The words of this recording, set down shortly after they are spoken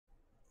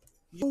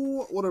Yo,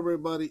 what up,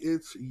 everybody?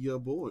 It's your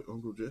boy,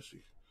 Uncle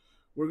Jesse.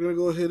 We're going to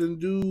go ahead and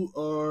do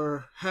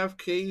our half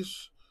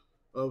case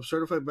of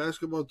Certified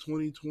Basketball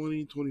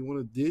 2020-21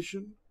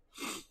 edition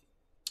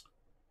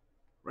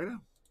right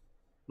now.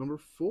 Number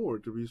 4,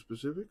 to be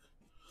specific.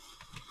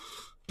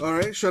 All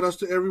right, shout outs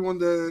to everyone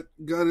that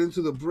got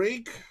into the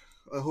break.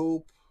 I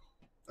hope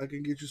I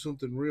can get you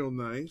something real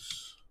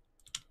nice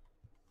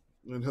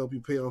and help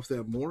you pay off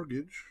that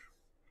mortgage.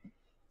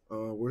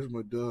 Where's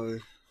my die?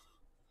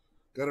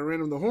 Got to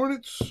random the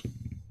Hornets.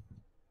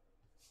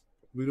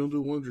 We don't do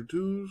ones or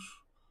twos.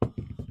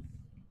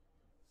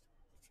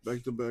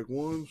 Back-to-back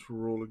ones.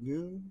 Roll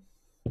again.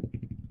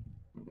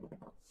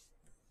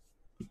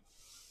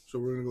 So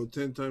we're going to go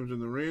 10 times in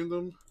the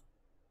random.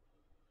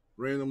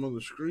 Random on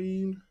the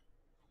screen.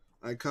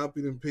 I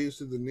copied and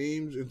pasted the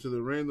names into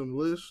the random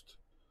list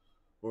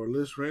or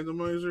list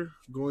randomizer.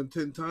 Going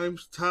 10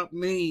 times. Top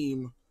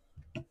name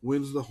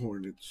wins the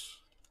Hornets.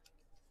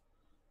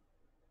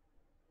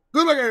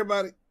 Good luck,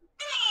 everybody.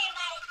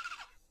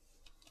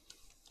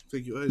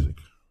 Thank you, Isaac.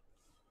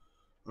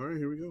 All right,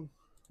 here we go.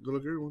 Good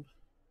luck, everyone.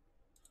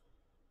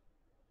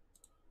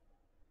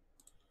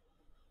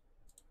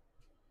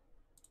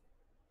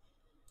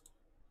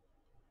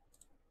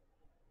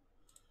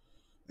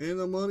 And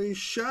the money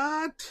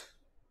shot.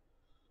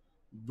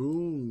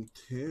 Boom,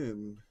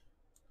 10.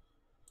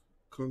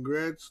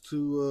 Congrats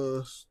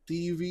to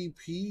Stevie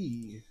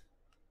P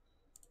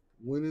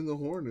winning the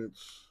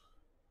Hornets.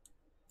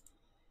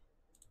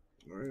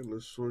 All right,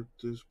 let's sort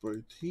this by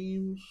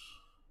teams.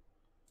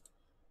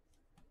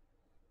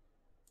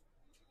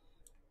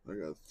 I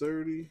got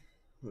 30.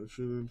 I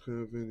shouldn't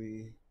have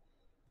any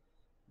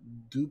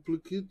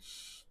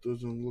duplicates.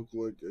 Doesn't look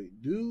like I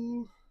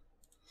do.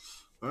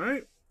 All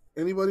right.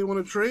 Anybody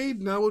want to trade?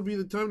 Now would be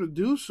the time to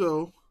do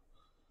so.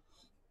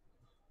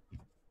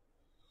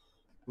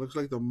 Looks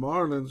like the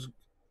Marlins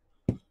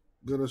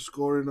gonna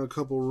score in a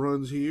couple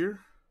runs here.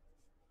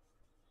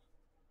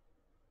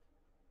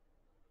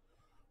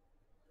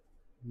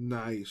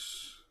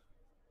 Nice.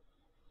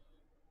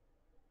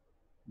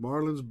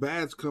 Marlins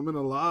bats coming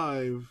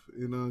alive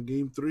in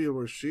game 3 of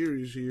our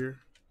series here.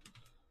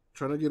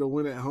 Trying to get a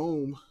win at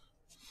home.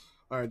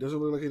 All right, doesn't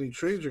look like any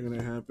trades are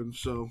gonna happen.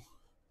 So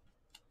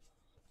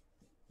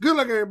good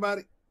luck,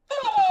 everybody.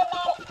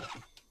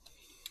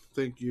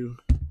 Thank you,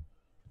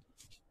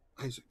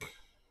 Isaac.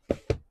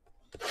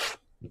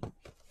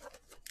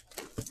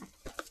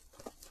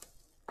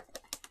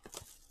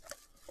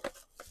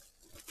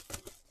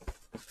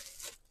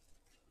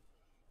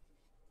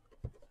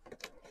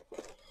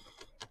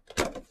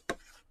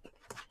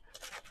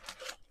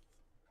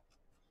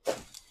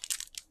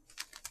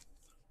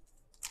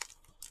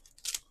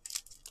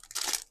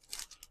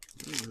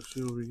 Let's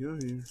see what we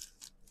got here.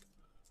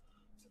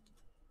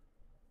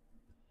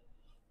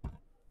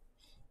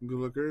 Good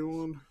luck,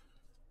 everyone.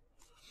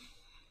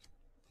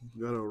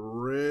 Got a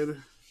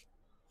red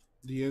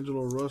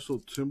D'Angelo Russell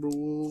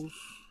Timberwolves.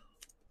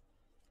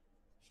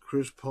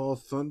 Chris Paul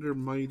Thunder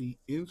Mighty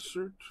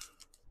insert.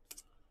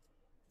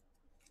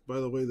 By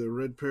the way, the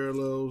red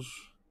parallels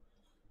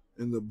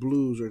and the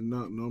blues are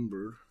not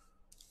numbered.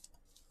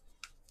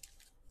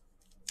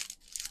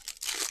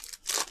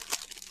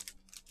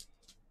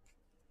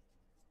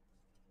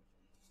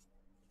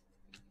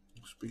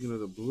 Speaking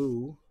of the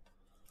blue,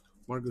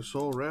 Marc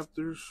Gasol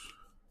Raptors,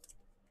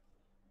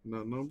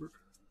 not numbered.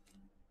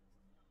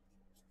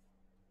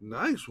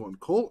 Nice one.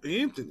 Cole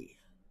Anthony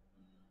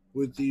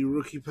with the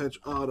rookie patch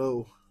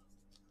auto.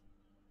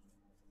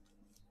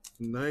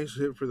 Nice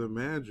hit for the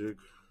Magic.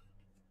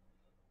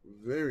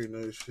 Very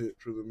nice hit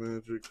for the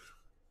Magic.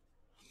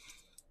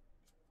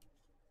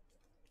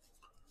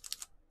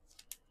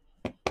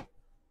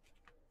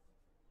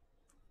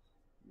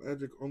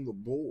 Magic on the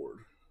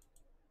board.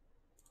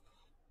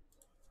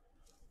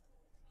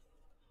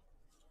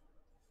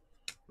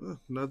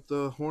 Not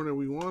the Hornet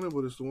we wanted,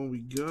 but it's the one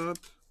we got.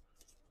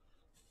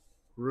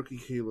 Rookie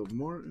Caleb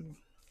Martin.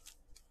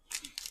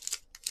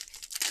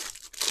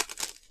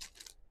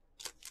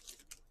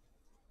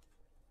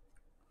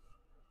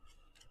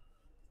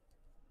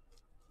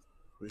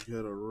 We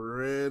got a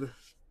red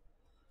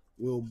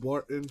Will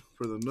Barton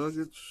for the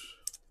Nuggets.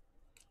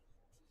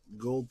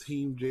 Gold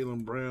team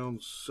Jaylen Brown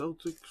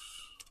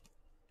Celtics.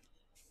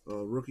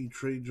 Rookie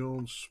Trey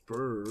Jones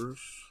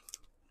Spurs.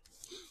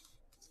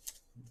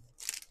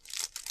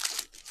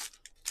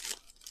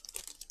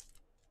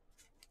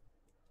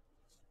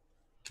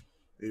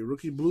 A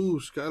rookie blue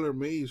Skylar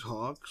Mays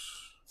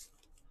Hawks.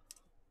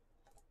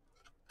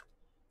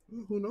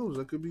 Well, who knows?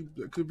 That could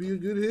be a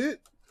good hit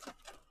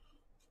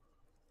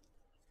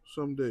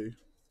someday.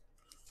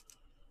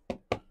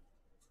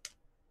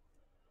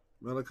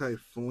 Malachi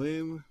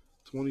Flynn,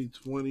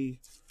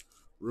 2020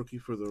 rookie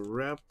for the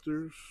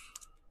Raptors.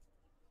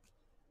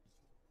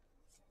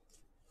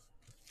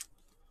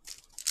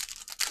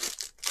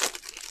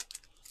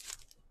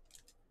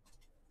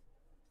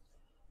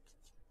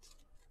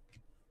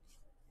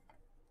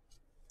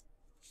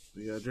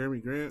 We got Jeremy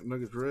Grant,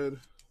 Nuggets red.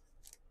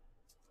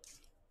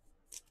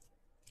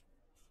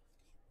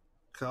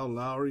 Kyle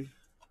Lowry,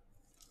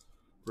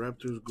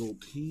 Raptors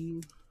gold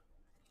team.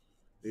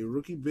 A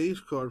rookie base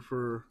card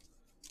for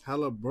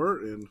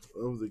Halliburton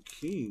of the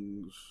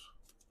Kings.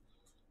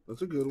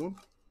 That's a good one.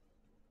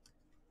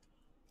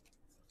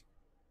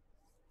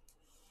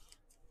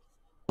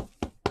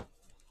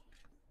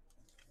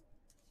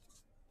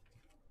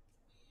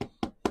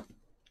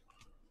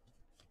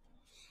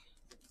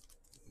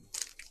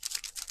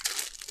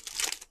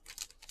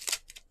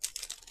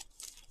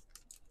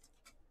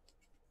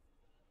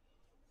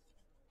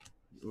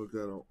 We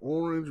got an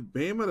orange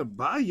Bam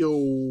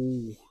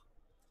Adebayo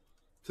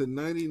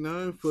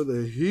 /99 for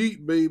the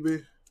Heat,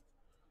 baby.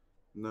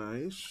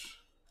 Nice.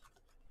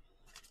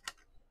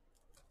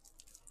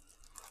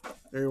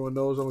 Everyone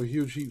knows I'm a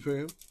huge Heat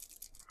fan.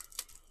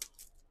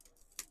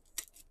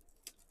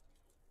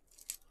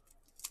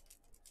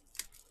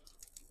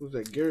 Was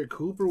that Garrett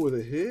Cooper with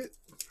a hit?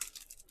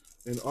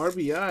 An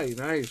RBI.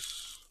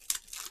 Nice.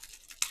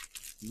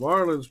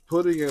 Marlins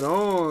putting it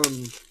on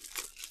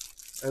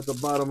at the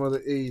bottom of the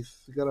 8th.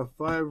 Got a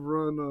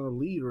 5-run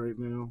lead right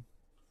now.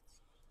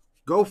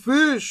 Go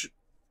Fish!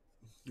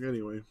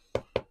 Anyway.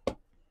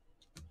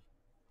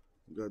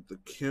 Got the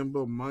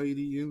Kemba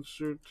Mighty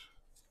insert.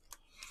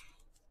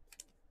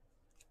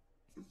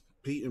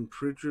 Peyton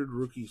Pritchard,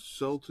 rookie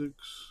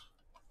Celtics.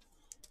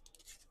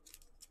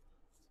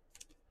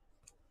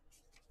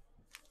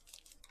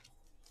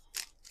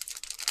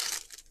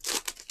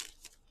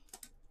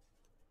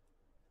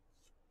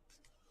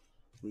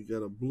 We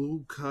got a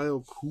blue Kyle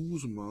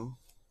Kuzma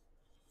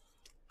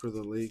for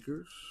the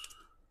Lakers.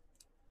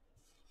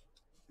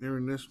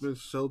 Aaron Nesmith,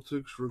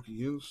 Celtics,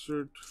 rookie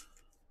insert.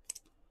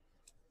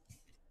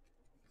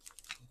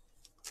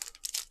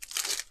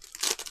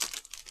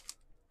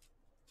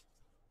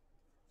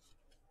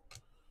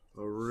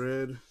 A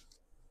red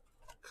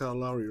Kyle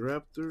Lowry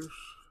Raptors.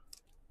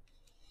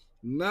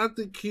 Not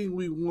the king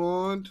we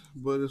want,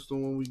 but it's the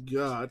one we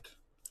got.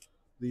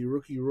 The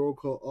rookie roll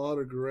call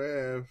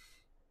autograph.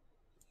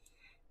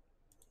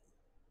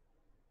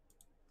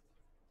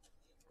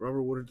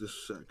 Robert Woodard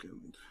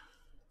II.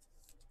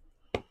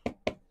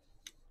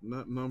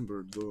 Not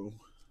numbered, though.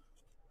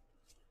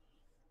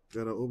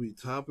 Got an Obi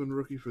Toppin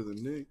rookie for the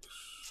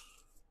Knicks.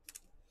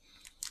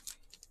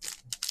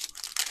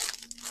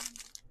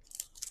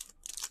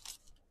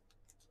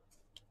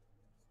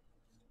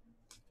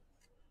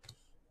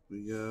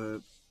 We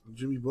got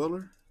Jimmy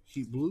Butler,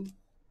 Heat Blue.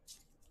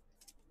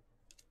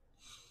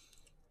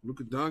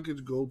 Luka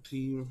Doncic, Gold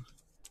Team,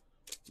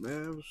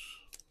 Mavs.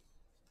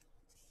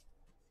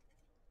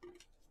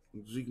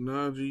 Zeke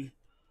Naji,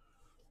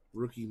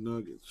 rookie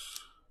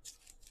Nuggets.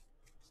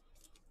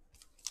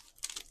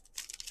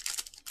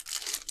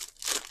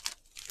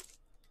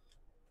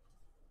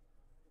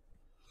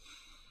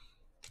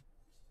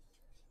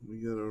 We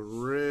got a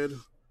red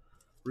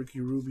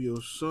Ricky Rubio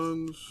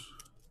Suns,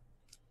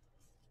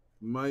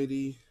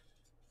 Mighty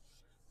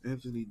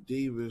Anthony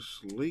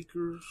Davis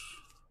Lakers,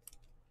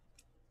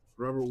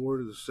 Robert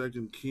Ward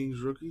II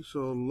Kings rookie.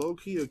 So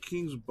low-key a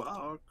Kings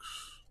box.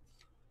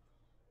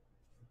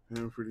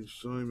 Anthony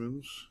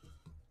Simons.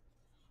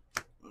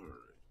 All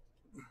right.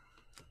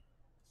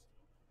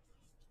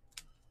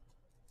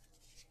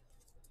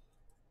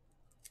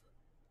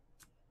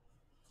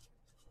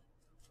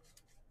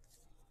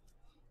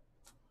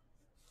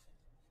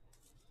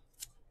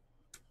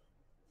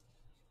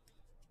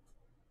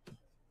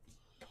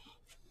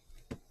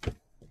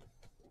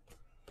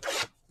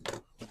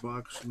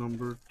 Box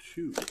number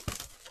 2.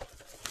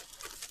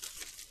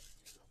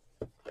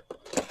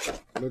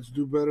 Let's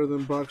do better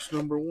than box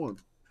number 1.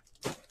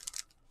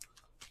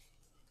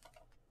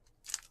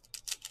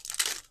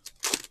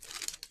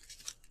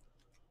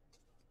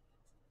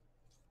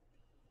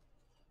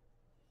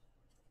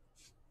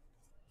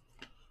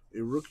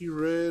 A rookie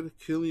red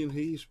Killian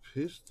Hayes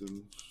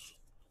Pistons.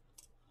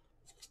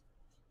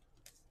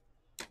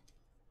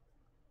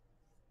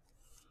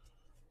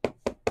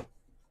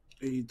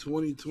 A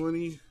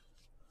 2020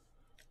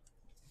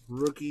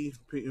 rookie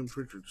Peyton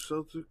Pritchard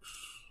Celtics.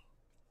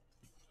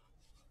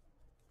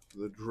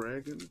 The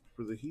Dragon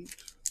for the Heat.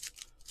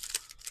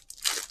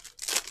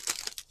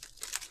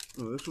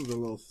 Oh, this one's a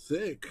little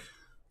thick.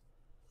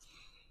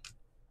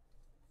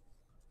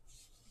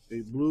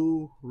 A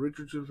blue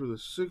Richardson for the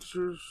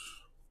Sixers.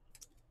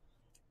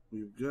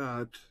 We've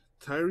got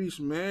Tyrese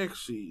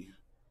Maxey,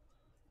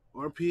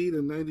 RPA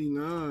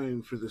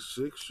 /99 for the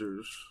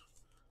Sixers.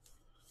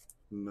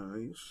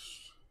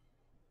 Nice.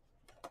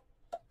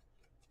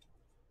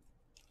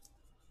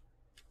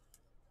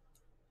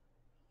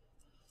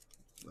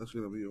 That's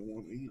going to be a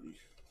 180.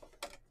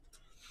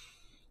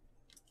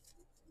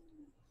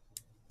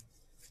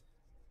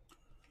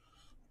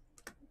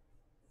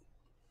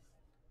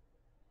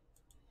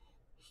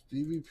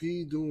 Stevie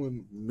P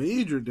doing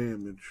major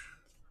damage.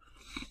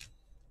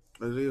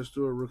 Isaiah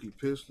Stewart, rookie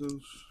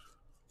Pistons.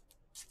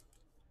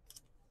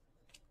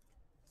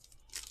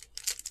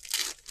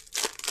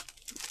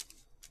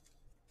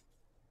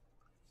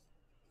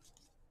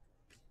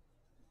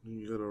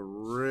 You got a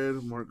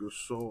red Marc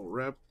Gasol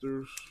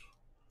Raptors.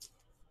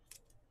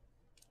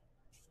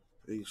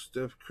 A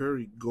Steph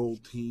Curry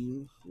Gold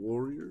Team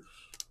Warriors.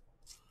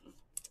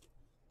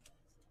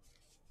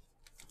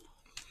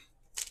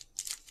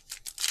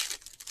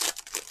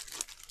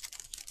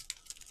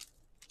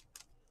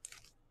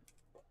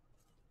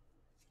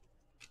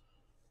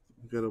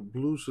 Got a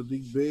blue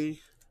Sadiq Bey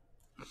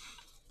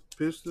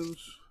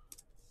Pistons.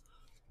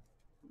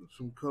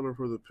 Some color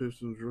for the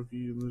Pistons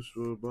rookie in this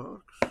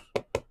box.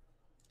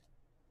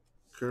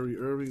 Kyrie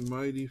Irving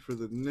Mighty for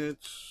the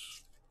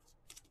Nets.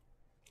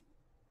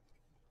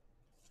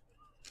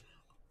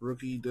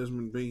 Rookie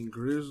Desmond Bane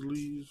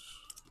Grizzlies.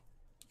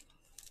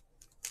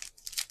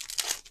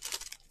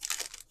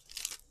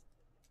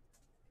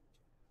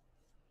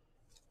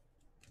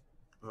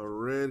 A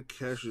red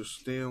Cassius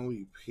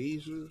Stanley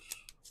Pacers.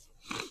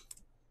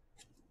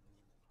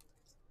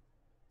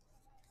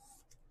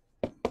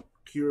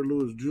 Kira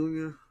Lewis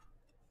Jr.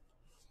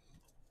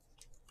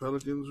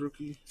 Pelicans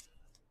rookie.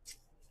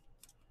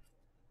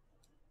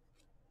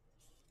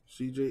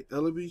 CJ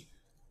Ellaby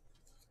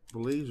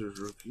Blazers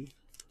rookie.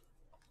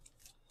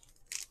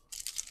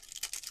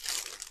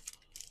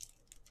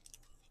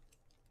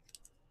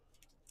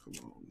 Come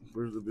on,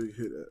 where's the big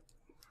hit at?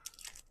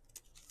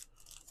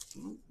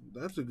 Well,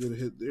 that's a good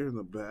hit there in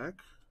the back.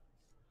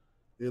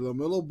 A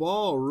LaMelo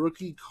Ball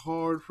rookie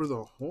card for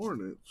the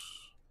Hornets.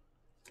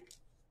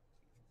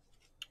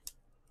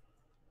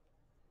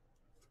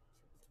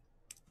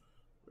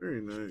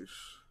 Very nice.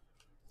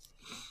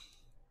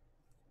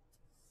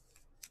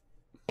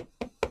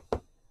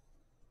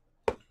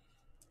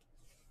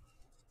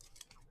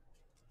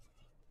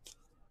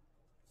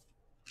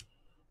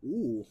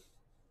 Ooh.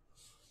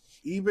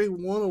 eBay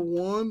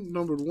 101,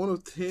 numbered 1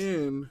 of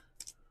 10.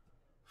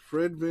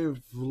 Fred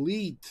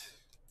VanVleet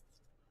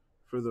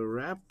for the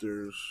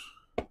Raptors.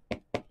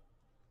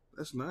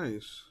 That's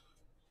nice.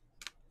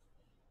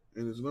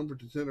 And it's numbered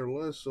to 10 or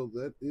less, so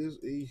that is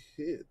a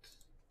hit.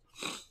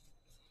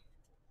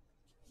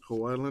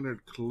 Kawhi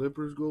Leonard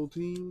Clippers gold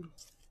team.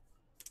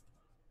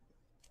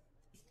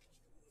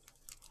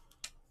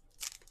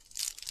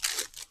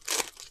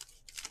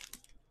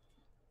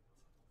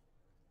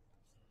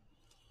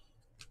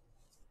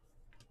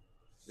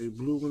 A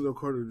blue Wendell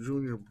Carter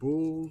Jr.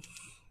 Bulls.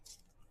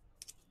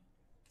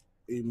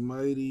 A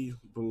mighty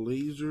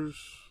Blazers.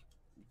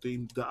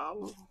 Dame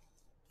Dollar.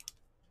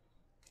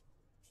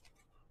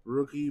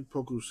 Rookie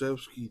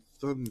Pokusevski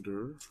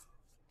Thunder.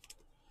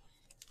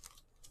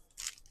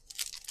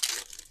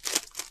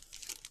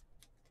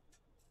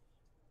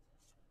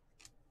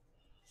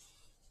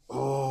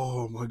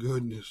 Oh my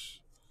goodness.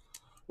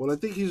 Well, I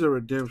think he's a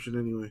redemption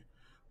anyway.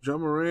 John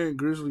Morant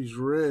Grizzlies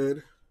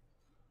red.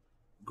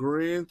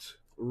 Grant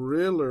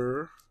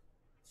Riller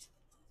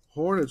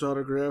Hornets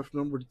autograph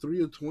number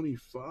 3 of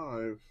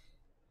 25.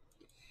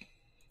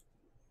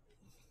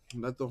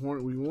 Not the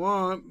Hornet we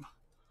want,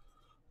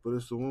 but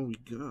it's the one we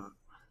got.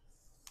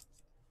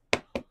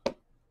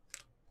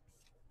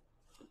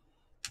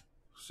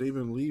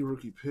 Saban Lee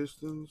rookie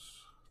Pistons.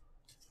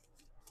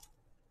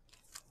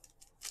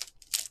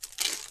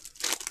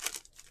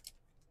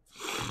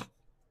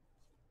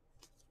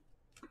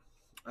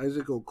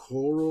 Isaac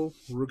Okoro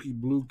rookie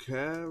blue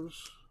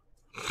Cavs.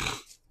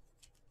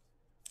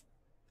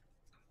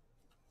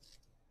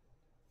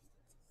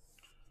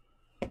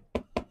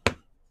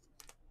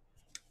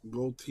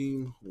 Gold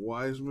team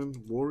Wiseman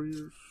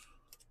Warriors.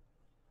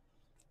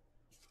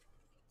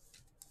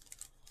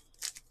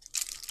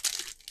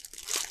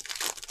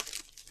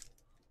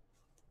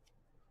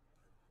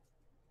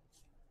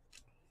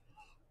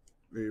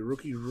 A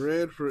rookie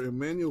red for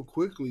Emmanuel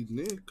Quickly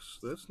Knicks.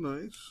 That's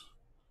nice.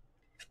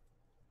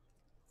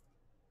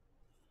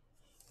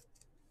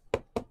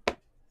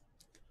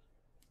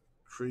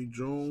 Trey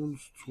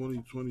Jones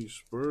 2020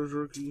 Spurs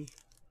rookie.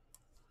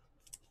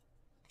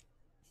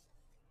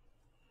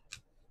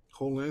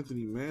 Cole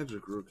Anthony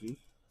Magic rookie.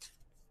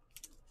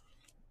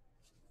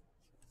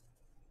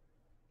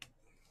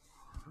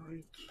 All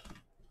right.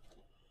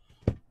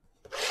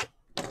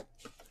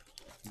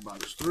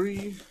 Box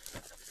 3.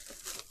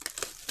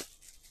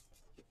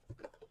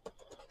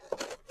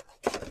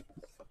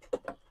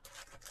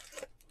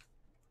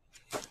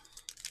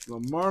 The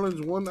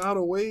Marlins 1 out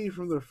away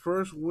from their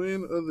first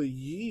win of the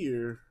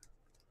year.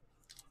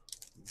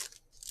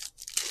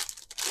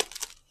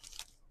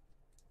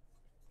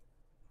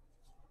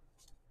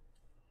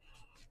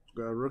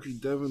 Got rookie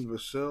Devin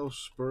Vassell,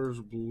 Spurs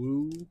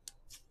blue.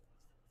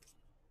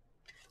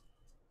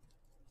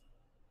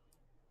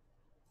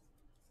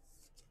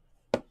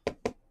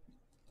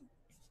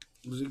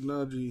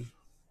 Zignagi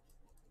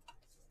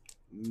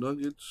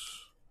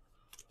Nuggets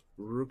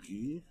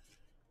rookie.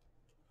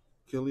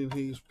 Killian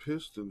Hayes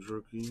Pistons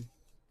rookie.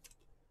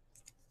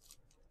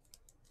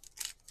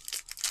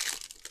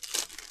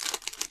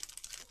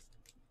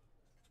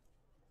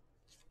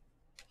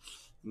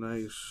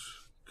 Nice.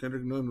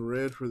 Kendrick Nunn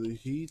red for the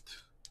Heat.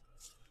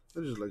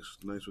 That just looks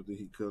nice with the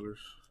Heat colors.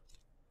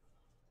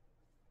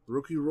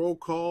 Rookie roll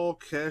call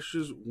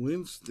Cassius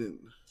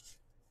Winston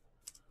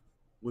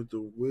with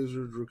the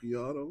Wizards rookie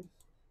auto.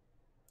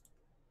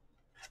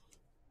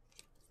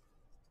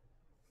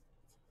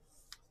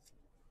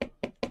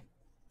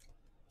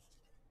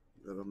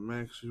 Got a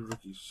Maxey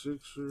rookie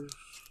Sixers.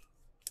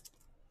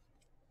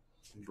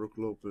 Brook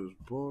Lopez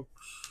Bucks.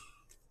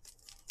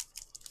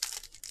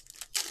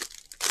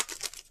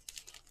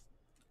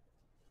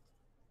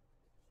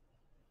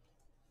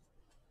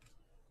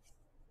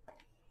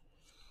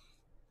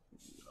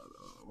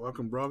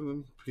 Malcolm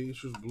Brogdon,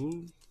 Pacers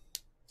blue.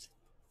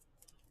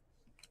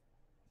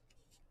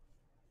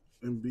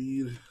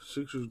 Embiid,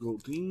 Sixers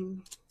gold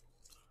team.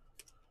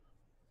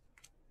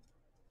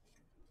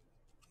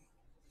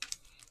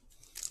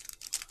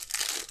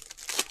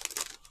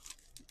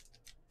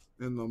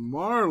 And the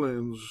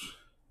Marlins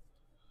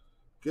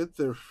get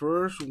their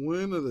first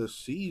win of the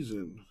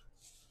season.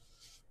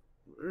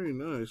 Very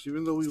nice.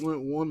 Even though we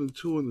went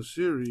 1-2 in the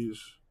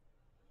series,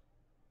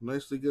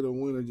 nice to get a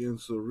win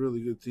against a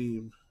really good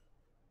team.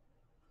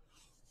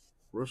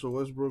 Russell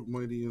Westbrook,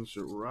 mighty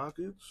insert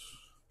Rockets.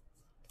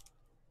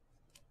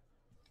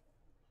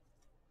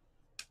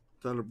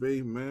 Tyler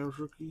Bay, Mavs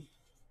rookie.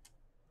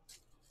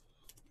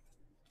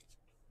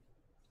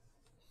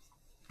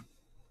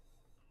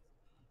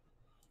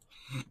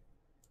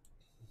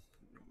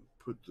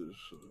 Put this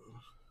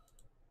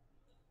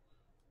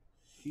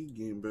Heat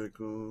game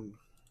back on.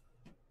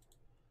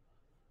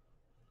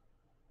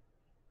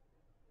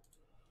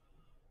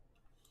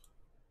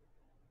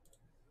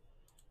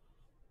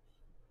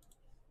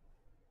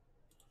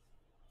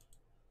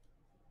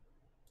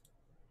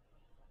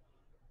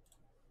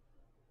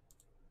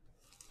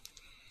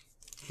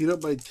 Heat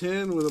up by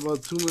 10 with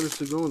about 2 minutes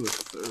to go in the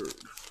third.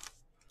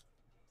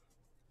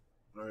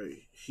 All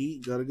right,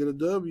 Heat got to get a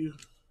W.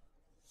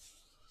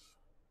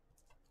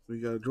 We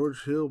got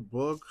George Hill,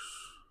 Bucks,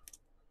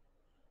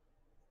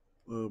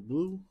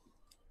 blue.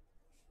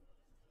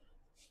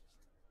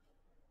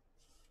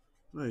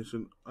 Nice.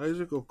 And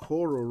Isaac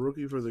Okoro,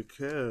 rookie for the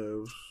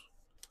Cavs,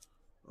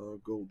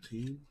 gold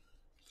team.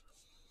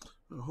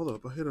 Oh, hold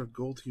up, I hit a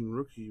gold team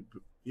rookie.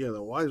 Yeah,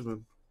 the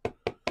Wiseman.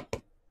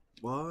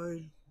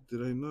 Why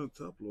did I not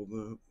upload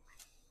that?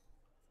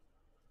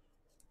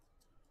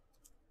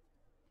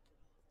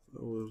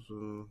 That was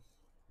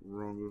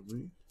wrong of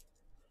me.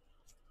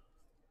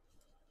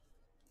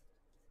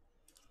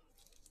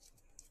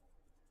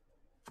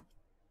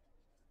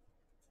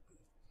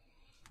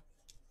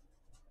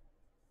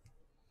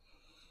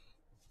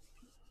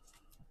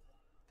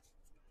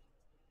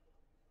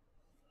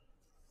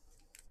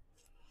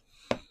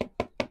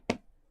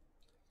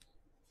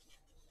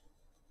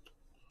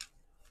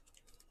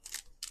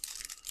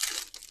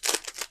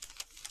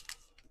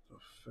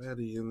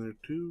 Fatty in there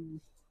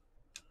too.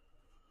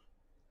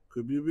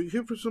 Could be a big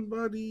hit for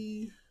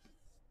somebody.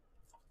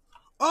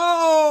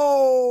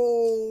 Oh,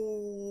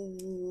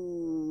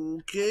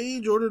 okay.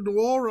 Jordan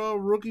Nwora,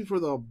 rookie for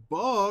the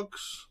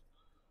Bucks.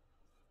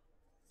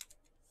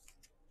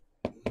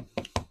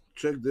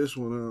 Check this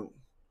one out.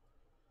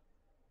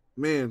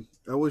 Man,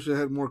 I wish I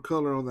had more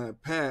color on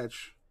that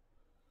patch.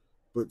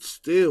 But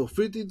still,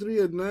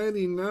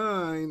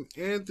 53/99,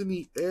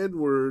 Anthony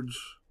Edwards,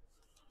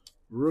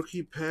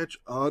 rookie patch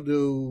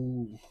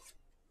auto.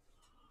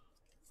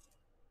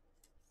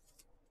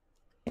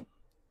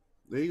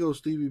 There you go,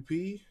 Stevie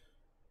P.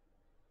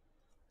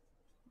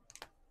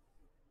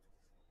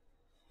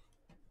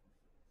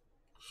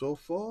 So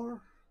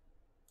far,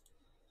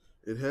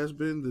 it has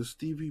been the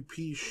Stevie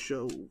P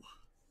show.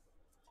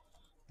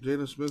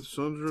 Jalen Smith,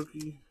 Suns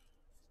rookie.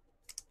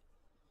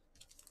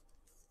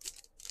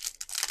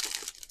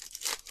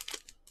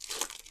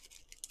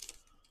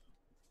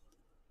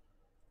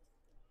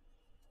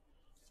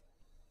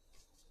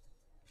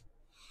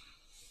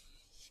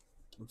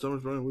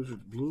 Thomas Bryant,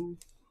 Wizards blue.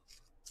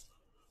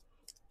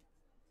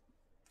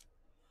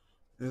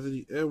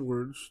 Anthony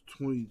Edwards,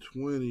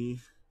 2020.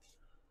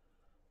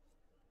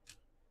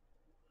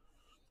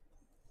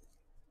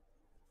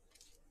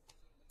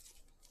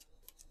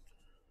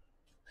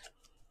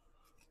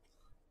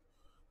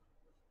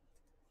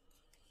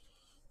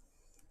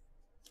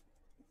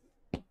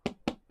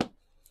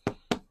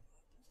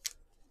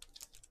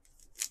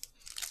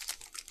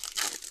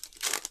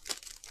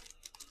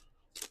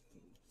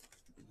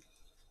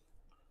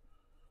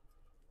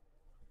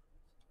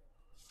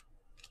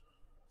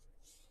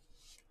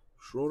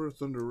 Schroeder,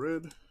 Thunder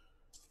Red.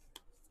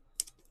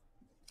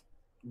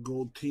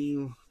 Gold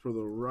team for the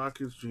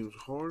Rockets, James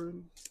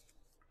Harden.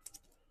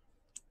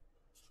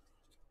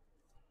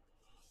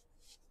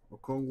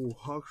 Okongwu,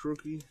 Hawks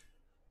rookie.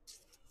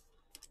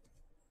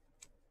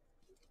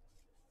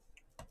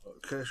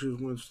 Cassius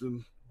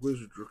Winston,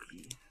 Wizards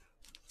rookie.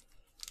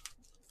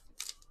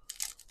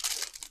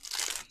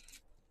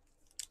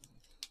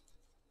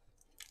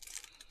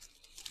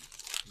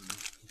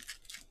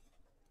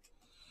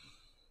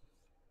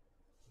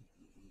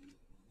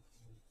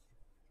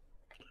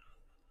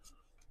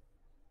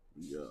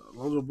 Yeah,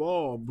 Lonzo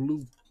Ball,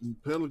 blue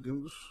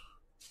Pelicans.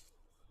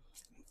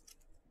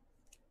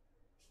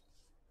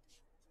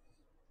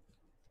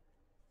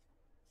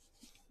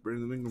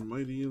 Brandon Ingram,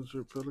 mighty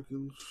insert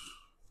Pelicans.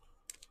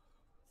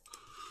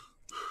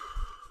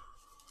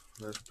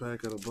 Last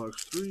pack out of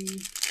box 3.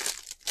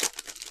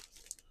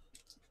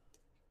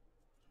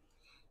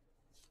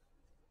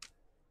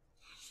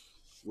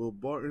 Will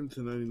Barton,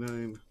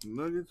 299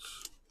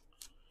 Nuggets.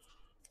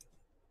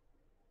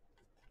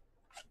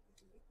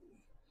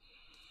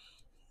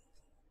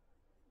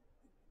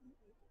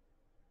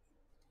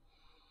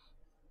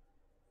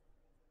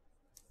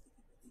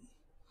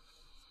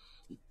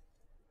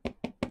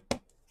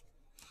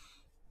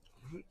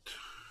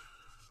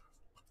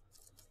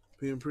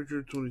 Payne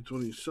Pritchard,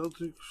 2020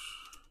 Celtics.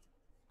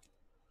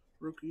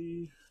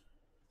 Rookie.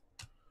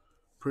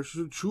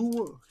 Precious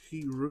Achua,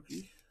 Heat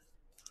rookie.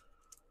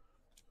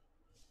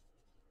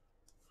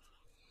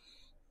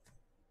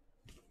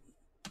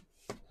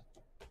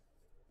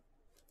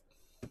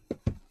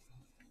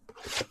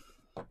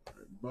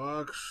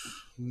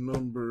 Box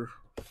number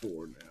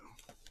 4 now.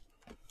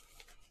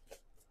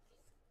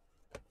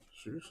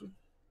 Seriously?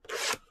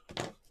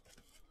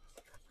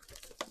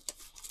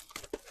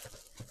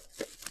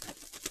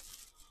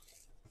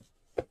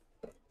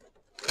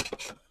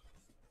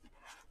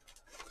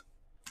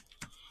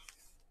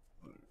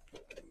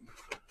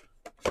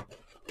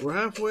 We're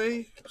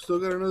halfway. Still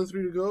got another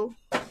 3 to go.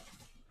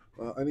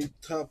 I need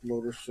top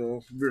loader, so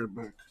I'll be right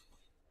back.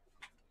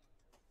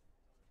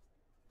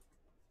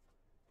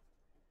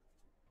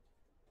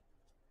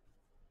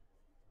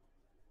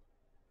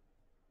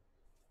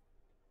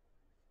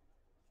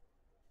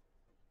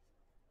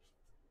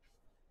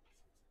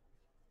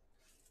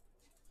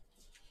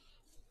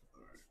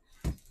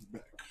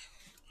 Back.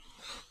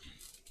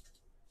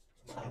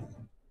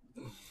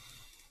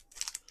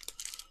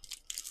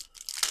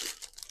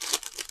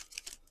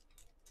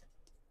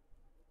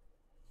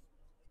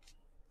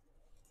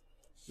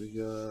 We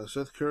got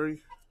Seth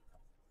Curry,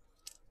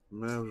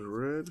 Mavs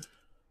red.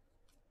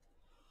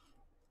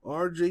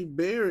 RJ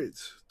Barrett,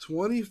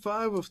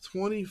 25 of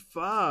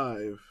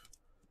 25.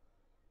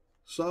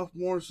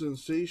 Sophomore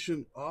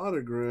sensation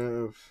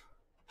autograph.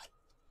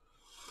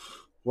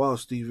 Wow,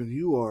 Steven,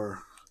 you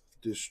are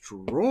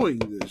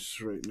destroying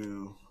this right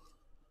now.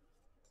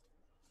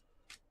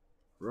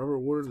 Robert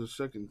Wood, the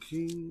second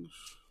Kings.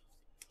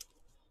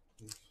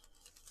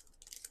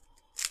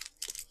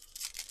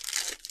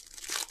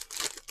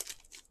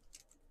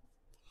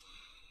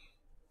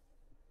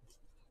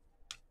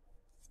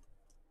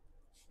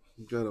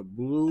 Got a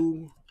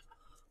blue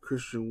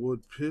Christian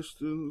Wood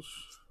Pistons.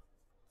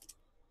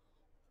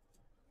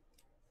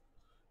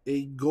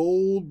 A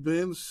gold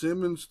Ben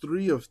Simmons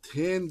 3 of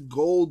 10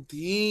 gold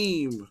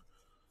team.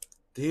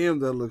 Damn,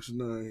 that looks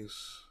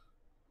nice.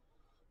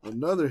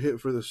 Another hit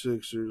for the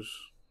Sixers.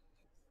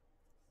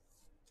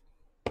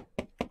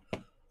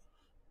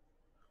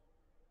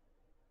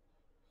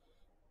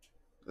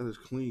 That is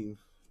clean.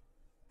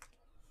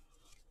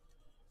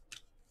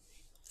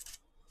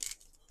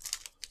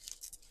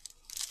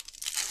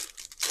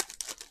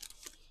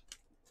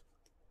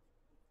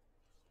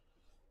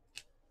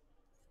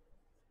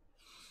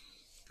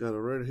 Got a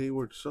red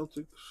Hayward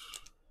Celtics.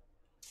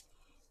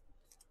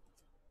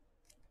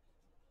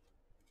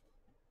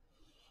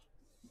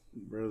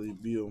 Bradley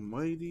Beal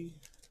Mighty.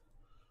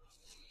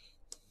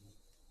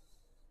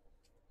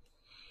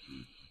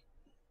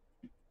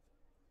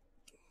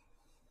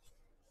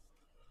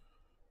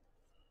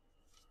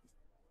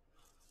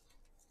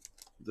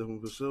 Devin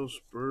Vassell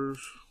Spurs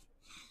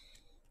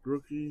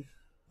rookie.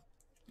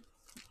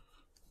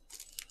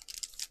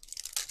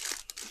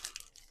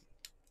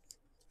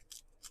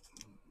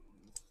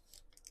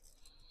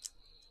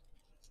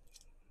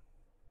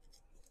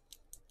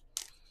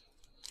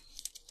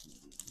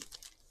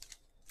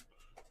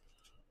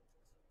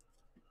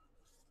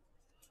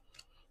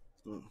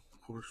 Of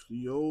course,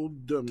 the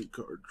old dummy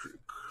card trick.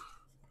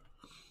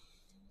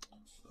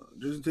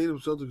 Jason Tatum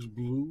Celtics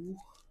blue.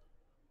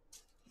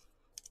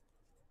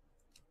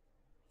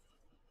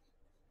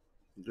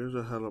 There's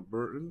a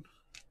Halliburton.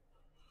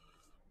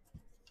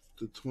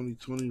 The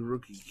 2020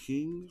 rookie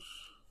Kings.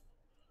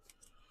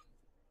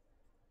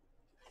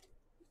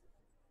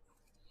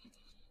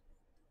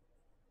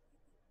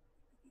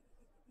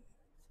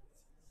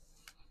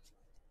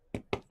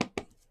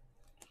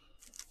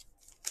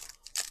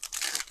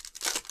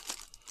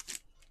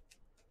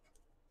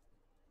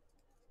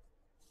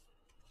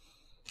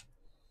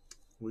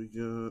 We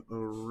got a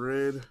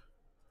red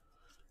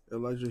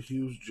Elijah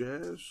Hughes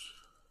Jazz.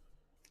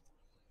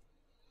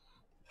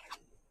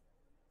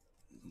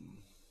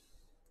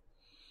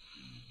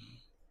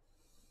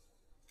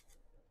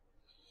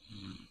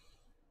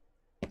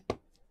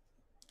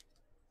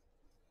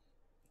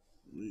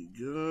 We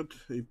got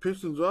a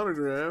Pistons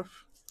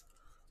autograph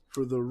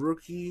for the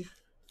rookie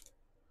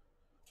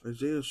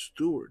Isaiah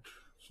Stewart.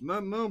 It's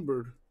not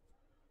numbered,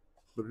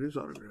 but it is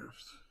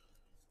autographed.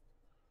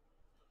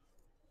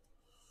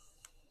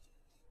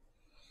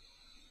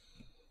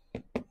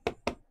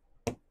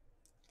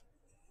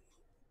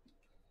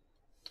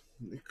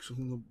 Knicks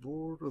on the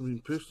board.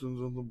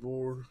 Pistons on the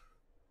board.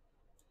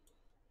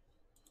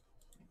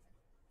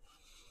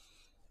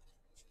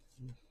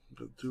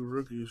 Got 2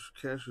 rookies,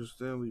 Cassius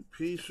Stanley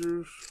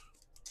Pacers.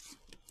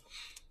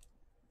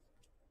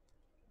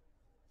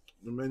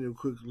 Emmanuel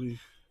Quickly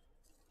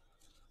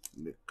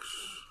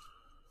Knicks.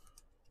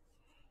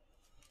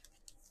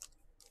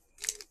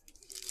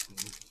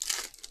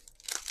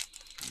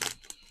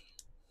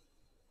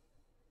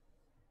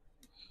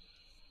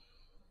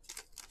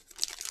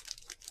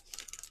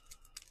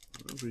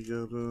 We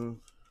got a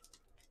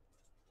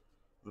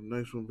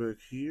nice one back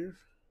here.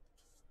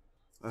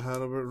 A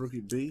Halliburton rookie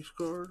base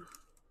card.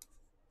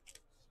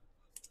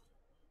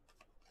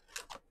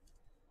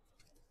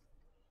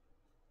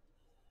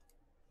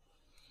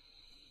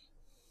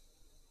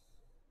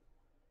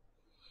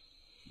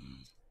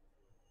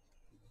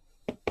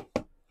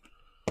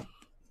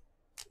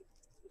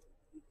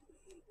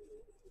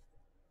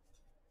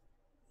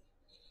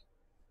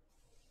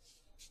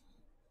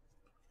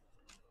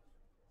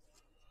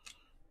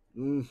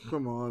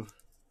 Come on.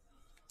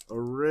 A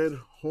red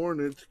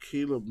Hornet,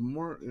 Caleb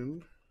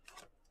Martin.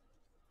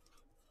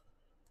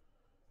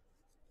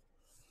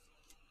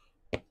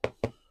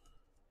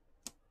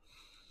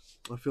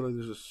 I feel like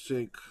there's a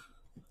sick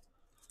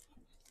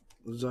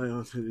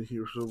Zion hidden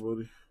here,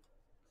 somebody.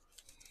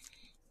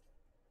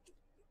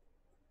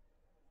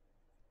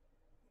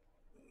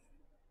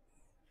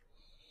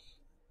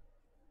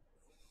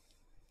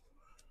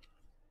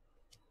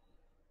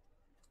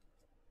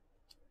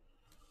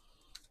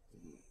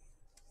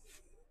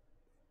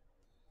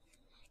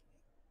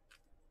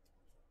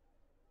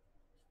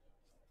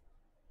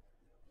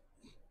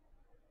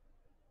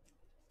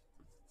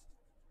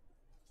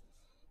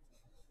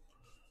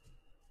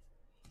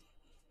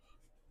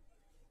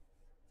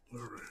 All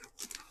right.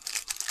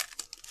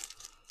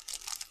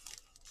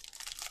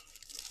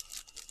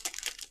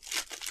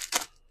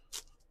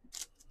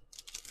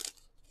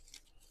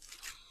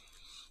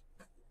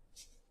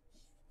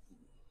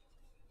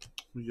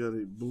 We got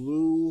a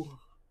blue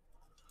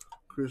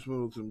Chris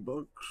Middleton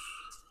Bucks.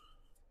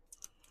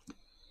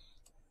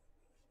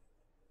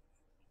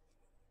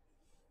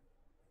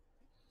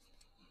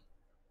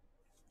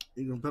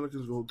 Ingram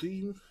Pelicans Gold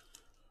Team.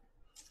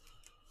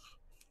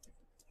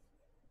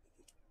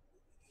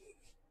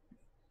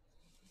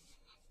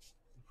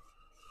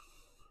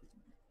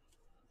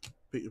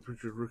 Peyton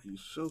Pritchard Rookie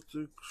Celtics.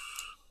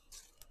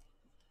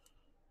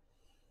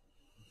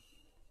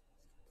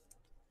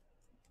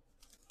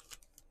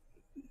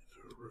 These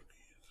are rookies.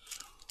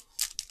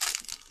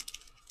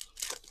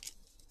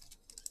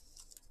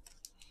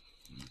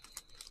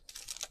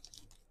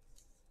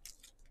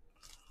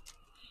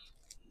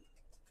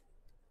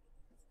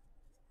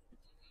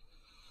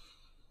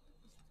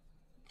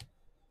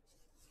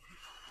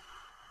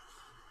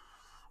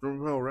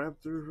 Remember how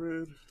Raptors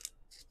red?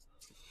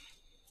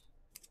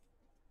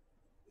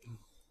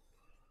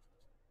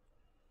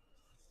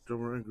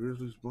 Dummer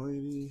Grizzlies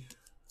Mighty.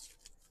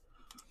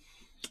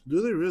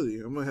 Do they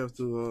really? I might have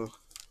to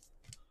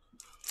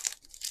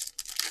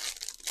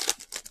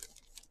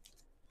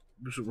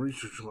do some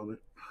research on it.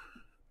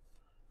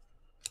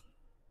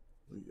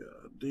 We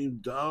got Dame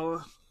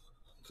Dollar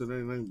to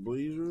 99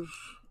 Blazers.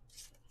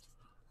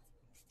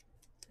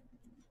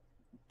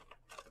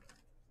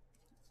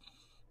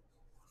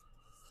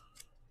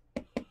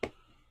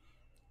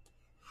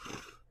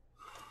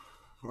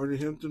 Hardy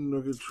Hampton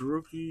Nuggets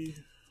rookie.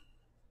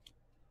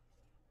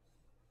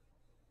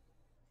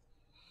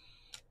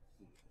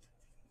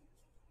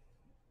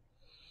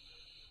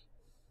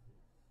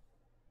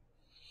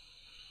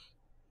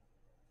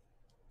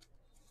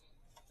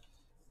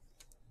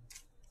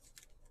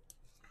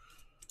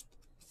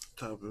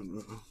 Top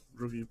end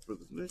rookie for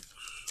the Knicks.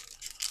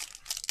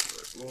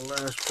 Right,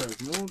 last pack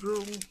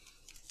mojo.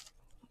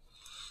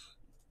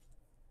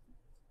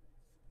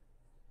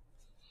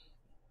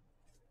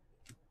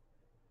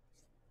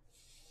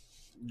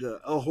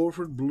 Got Al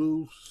Horford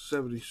blue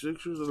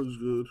 76ers. That looks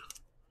good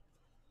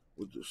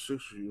with the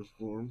Sixers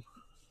uniform.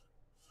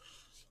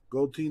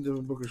 Gold team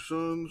Devin Booker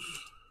Suns.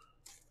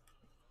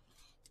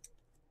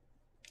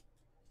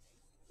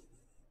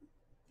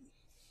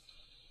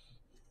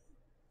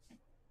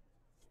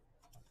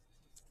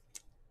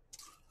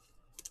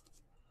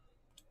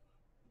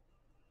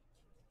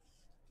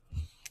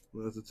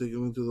 We'll have to take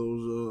them into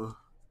those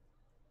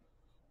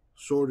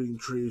sorting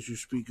trays you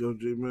speak of,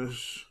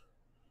 JMS.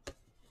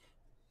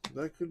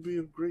 That could be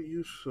of great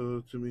use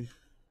to me.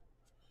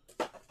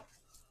 All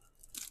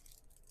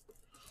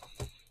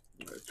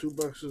right, 2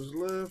 boxes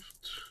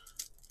left.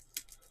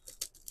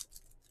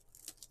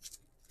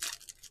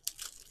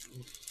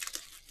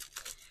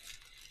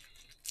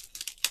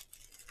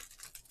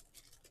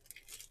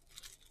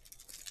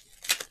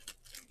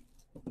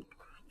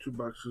 Two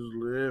boxes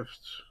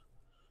left.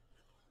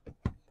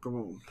 Come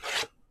on.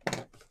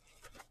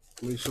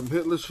 Need some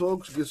hitless,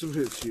 folks. Get some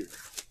hits here.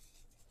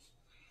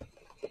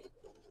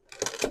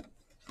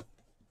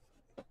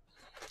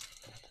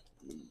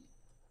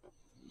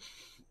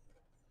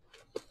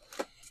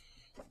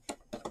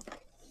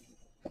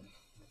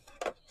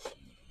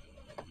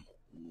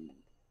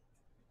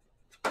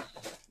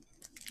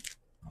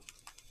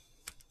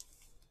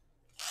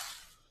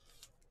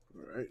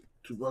 All right,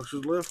 2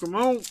 boxes left. Come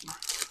on.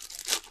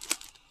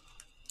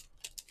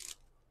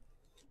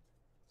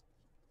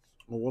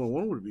 A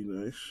 101 would be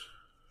nice.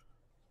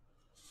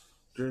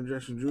 Jaren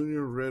Jackson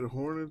Jr., Red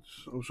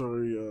Hornets. I'm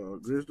sorry,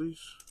 Grizzlies.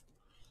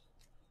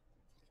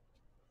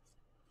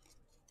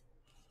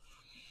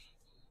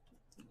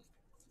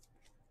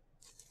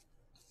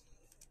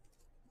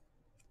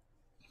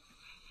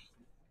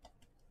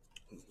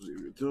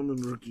 Xavier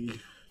Tillman, rookie.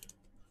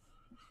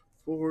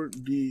 4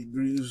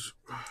 degrees.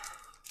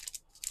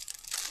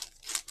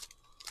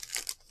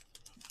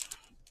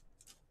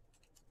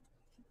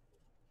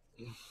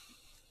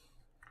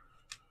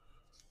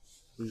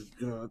 We've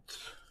got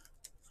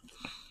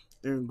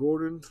Aaron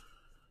Gordon.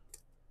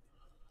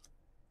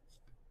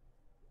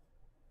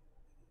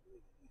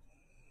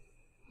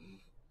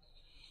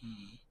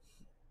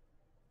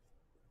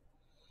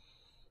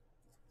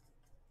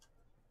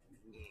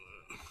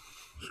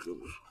 Let's go.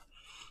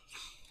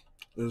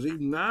 Zeke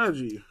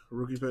Naji,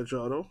 rookie patch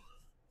auto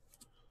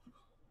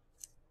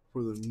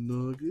for the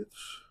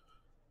Nuggets.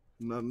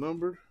 Not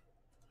numbered,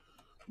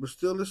 but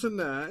still it's a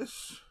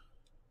nice.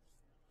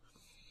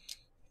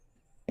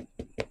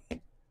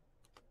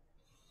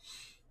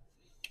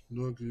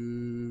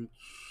 Nuggets.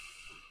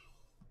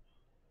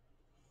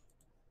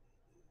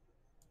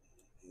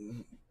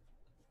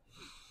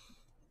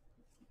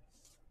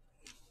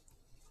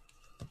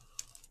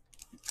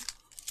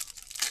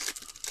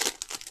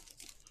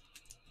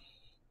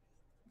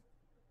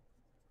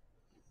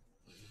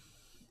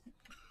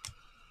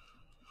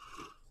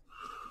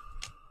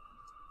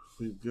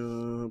 We've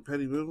got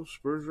Patty Mills,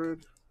 Spurs red.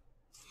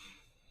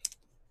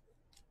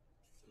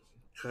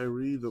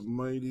 Kyrie, the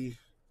mighty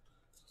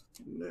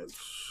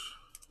Nets.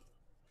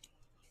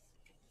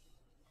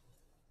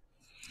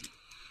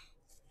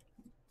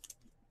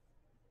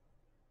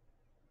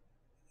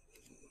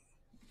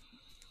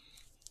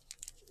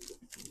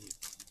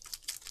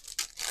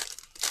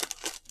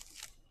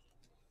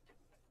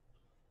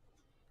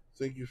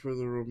 Thank you for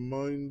the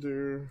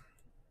reminder,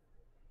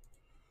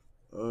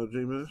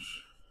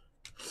 James.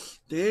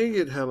 Dang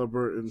it,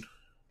 Halliburton.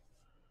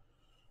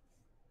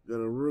 Got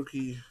a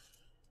rookie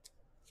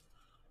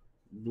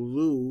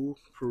blue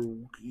for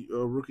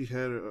rookie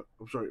I'm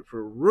sorry,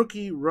 for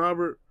rookie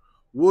Robert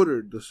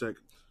Woodard the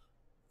second.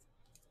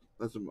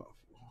 That's a mouthful.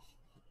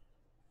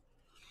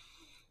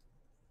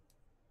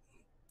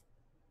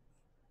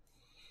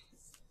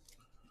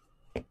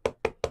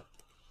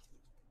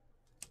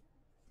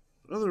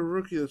 Another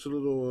rookie that's a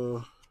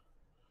little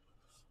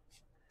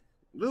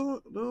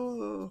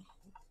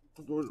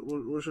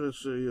what should I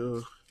say?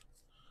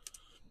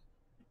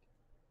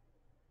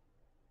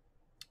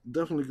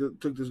 Definitely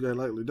took this guy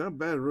lightly. Not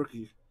bad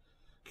rookie.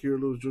 Kira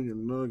Lewis Jr.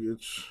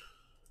 Nuggets.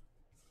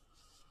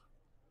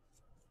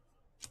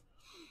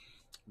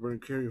 Vernon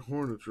Carey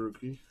Hornets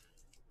rookie.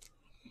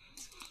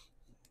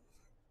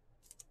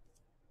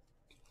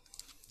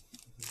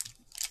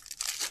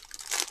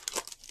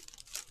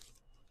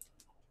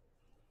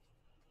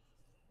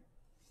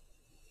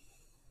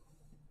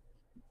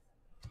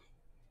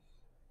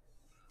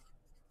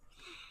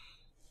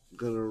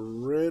 Got a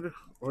red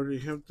R.J.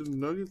 Hampton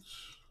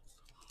Nuggets.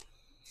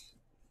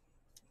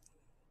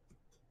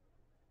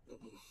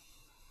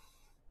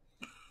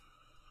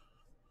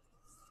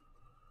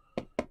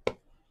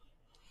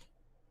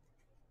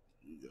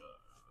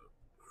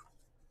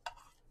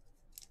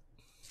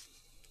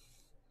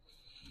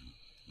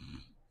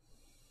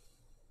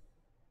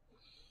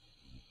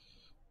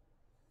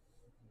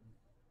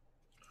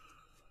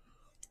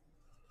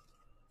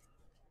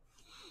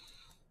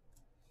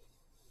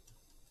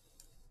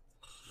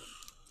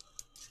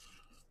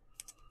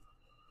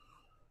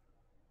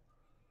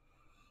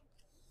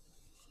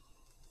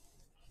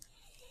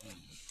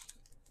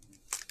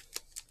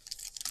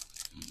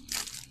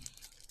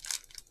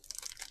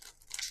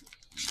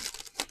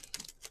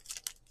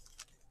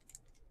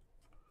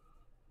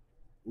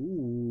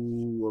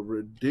 Ooh, a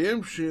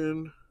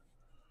redemption.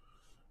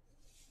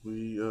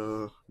 We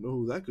know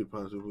who that could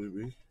possibly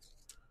be.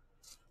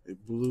 A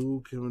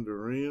blue Kevin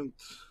Durant.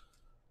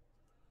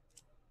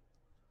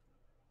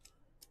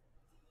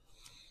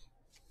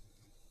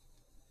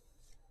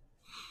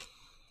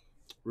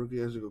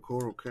 Rookie Isaac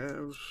Okoro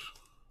Cavs.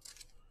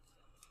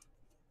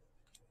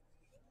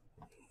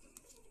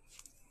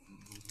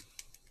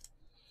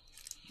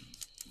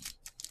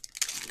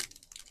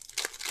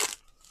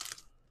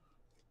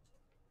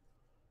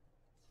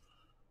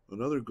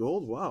 Another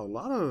gold. Wow, a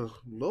lot of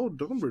low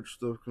numbered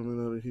stuff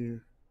coming out of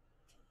here.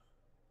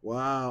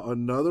 Wow,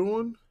 another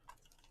one.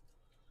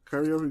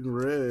 Kyrie Irving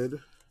red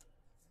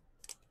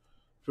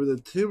for the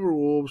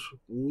Timberwolves.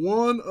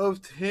 1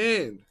 of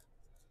 10.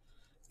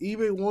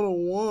 eBay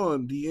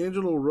 101.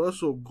 D'Angelo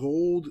Russell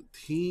gold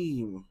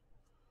team.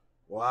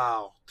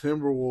 Wow,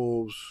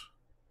 Timberwolves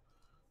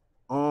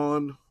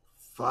on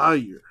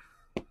fire.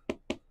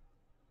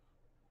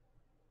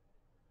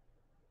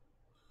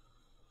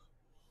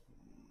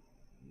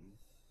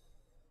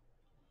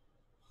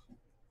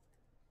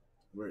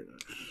 Very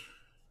nice.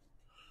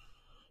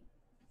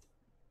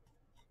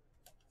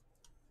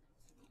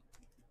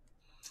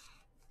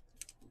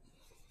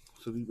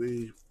 City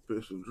Bay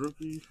Pistons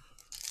rookie.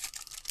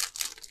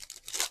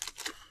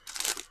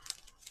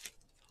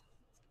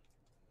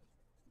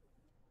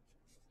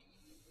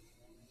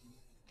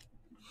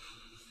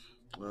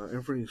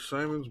 Anthony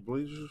Simons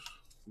Blazers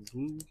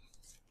blue.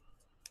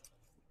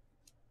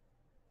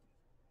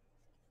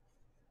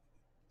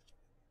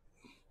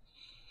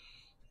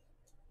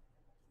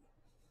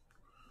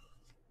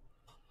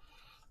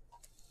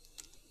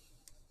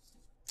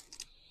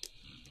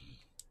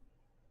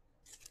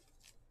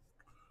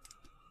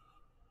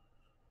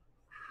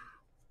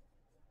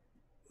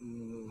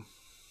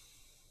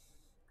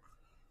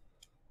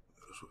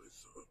 That's what I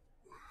thought.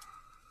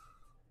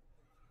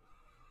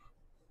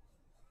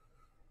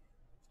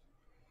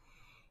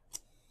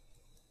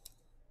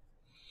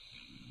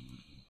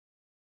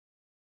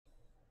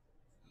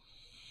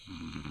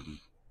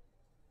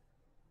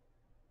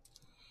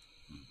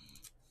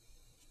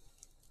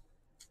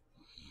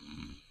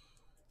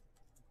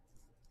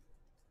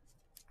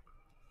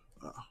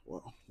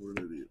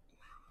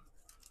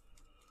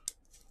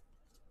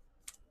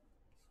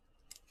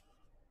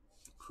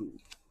 Cool.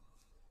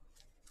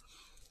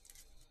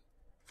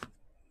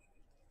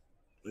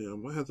 Yeah, I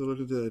might have to look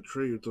into that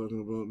tray you're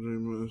talking about,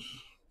 James.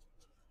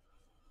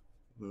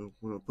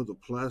 When I put the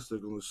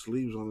plastic on the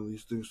sleeves on it,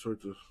 these things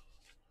start to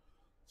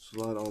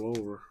slide all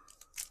over.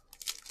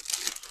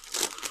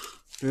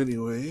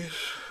 Anyways,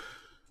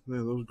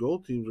 man, those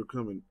gold teams are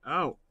coming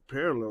out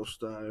parallel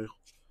style.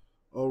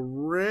 A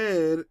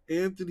red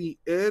Anthony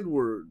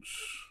Edwards,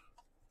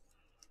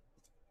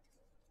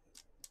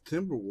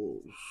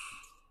 Timberwolves.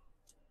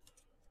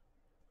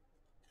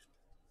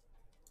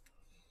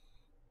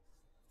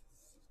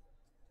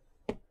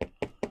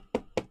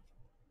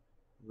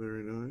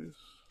 Very nice.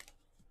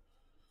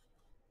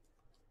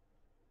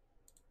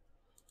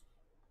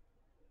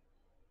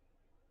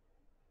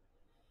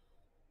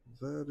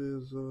 That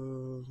is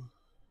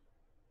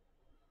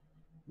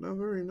not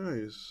very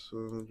nice,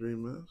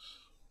 Dream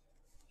Mass.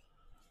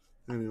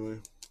 Anyway,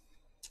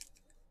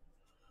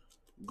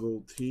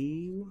 gold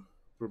team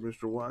for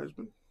Mr.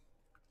 Wiseman.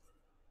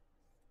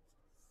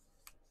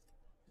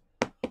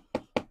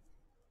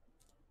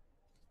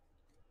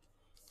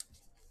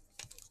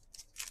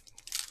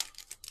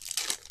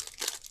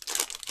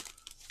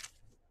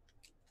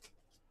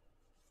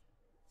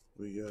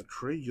 We got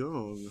Trae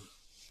Young,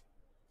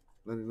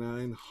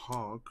 99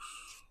 Hawks.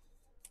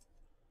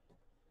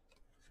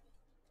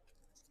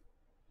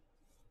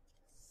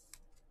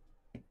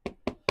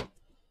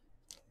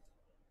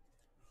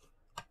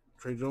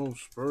 Trae Jones,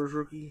 Spurs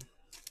rookie.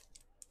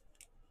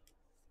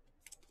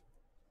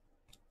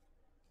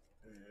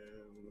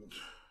 And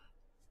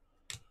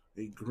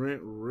a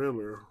Grant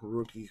Riller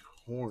rookie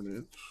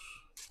Hornets.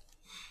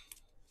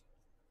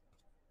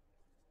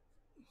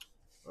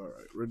 All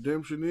right,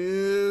 redemption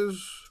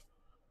is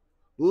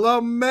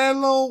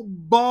LaMelo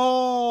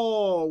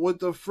Ball with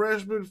the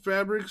freshman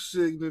fabric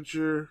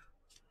signature.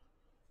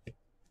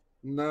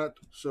 Not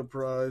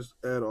surprised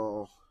at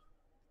all.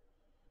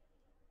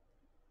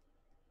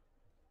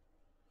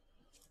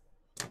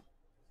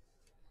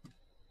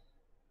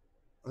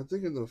 I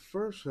think in the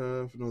first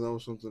half, no, that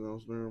was something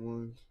else. Never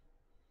mind.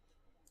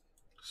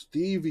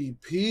 Stevie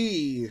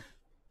P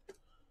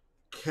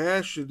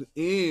cashing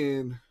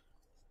in.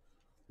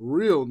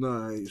 Real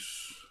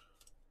nice.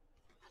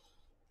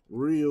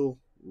 Real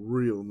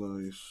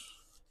nice.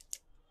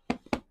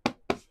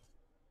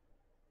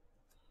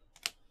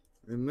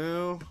 And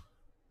now,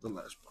 the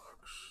last box.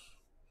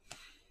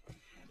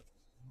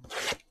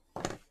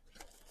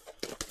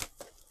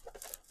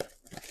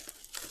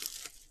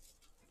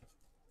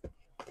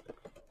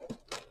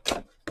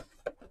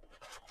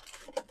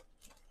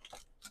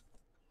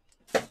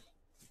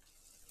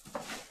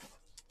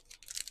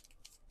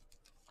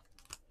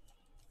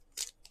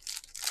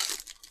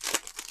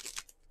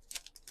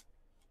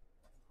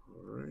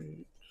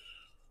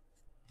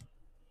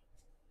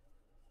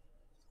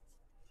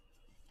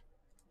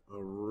 A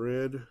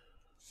red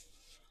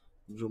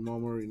Jamal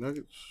Murray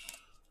Nuggets.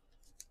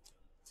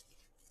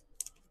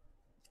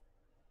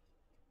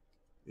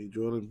 A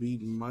Joel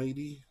Embiid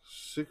Mighty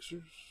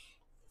Sixers.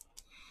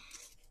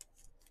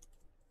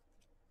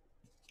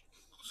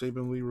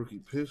 Saban Lee rookie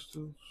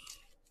Pistons.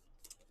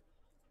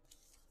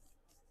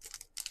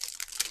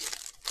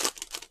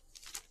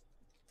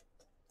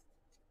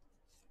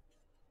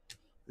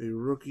 A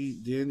rookie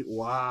Daniel.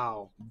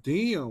 Wow.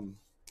 Damn.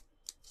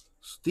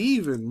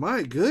 Steven,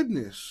 my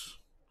goodness.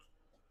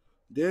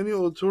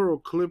 Daniel Otero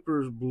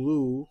Clippers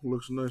blue.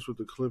 Looks nice with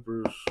the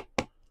Clippers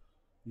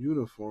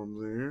uniform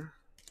there.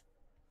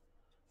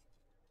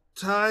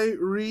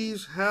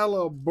 Tyrese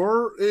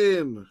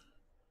Halliburton.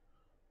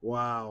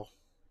 Wow.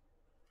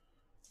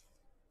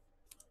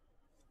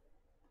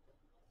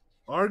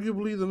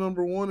 Arguably the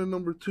number 1 and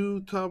number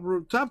 2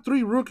 top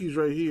 3 rookies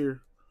right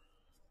here.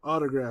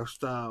 Autograph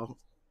style.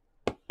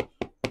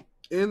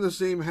 In the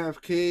same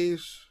half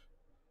case.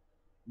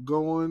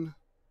 Going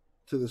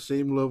to the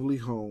same lovely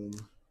home.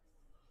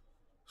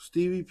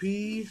 Stevie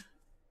P.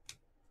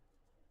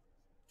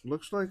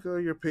 Looks like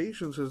your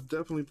patience has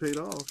definitely paid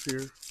off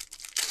here.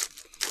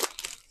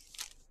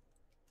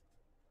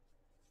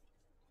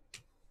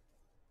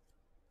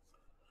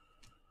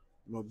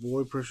 My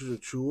boy Precious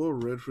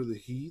Achua, red for the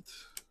Heat.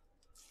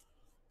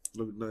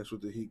 Look nice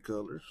with the Heat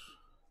colors.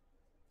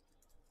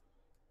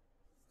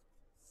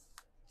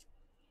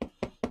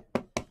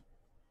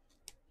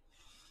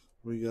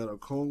 We got a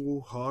Congo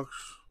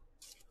Hawks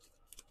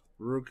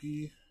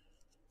rookie.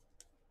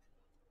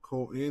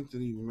 Cole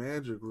Anthony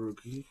Magic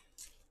rookie.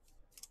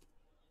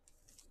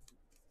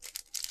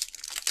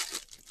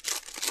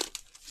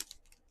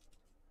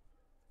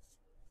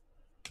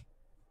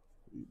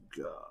 We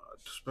got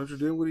Spencer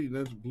Dinwiddie,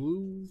 that's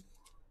blue.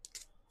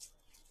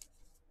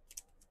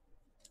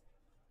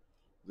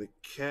 The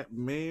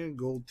Catman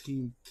Gold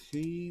Team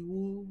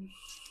T-Wolves.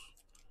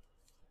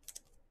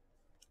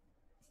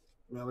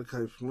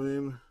 Malachi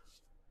Flynn,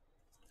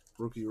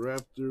 rookie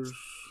Raptors.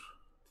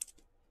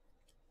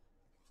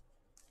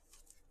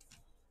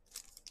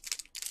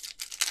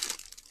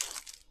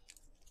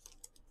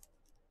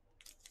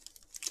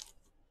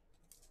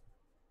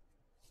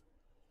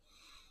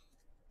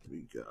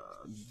 We got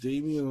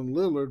Damian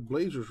Lillard,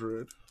 Blazers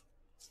red.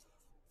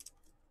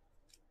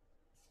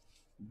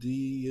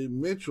 D.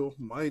 Mitchell,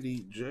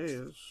 Mighty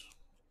Jazz.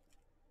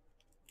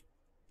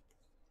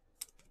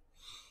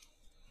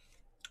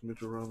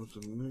 Mitchell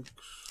Robinson, Knicks.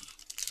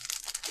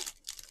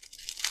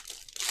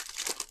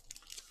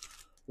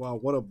 Wow,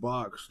 what a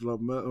box.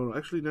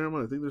 Actually, never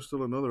mind. I think there's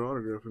still another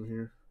autograph in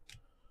here.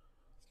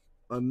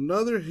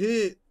 Another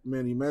hit.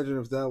 Man, imagine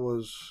if that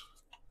was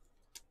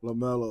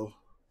LaMelo.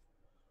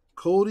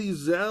 Cody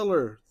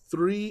Zeller,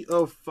 3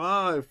 of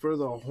 5 for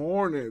the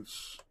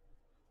Hornets.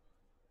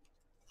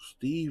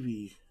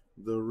 Stevie,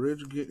 the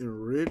rich getting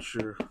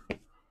richer.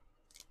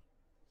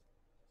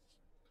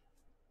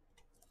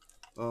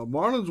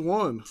 Marlins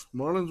won.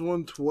 Marlins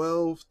won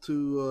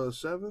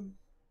 12-7.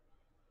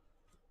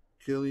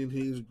 Killian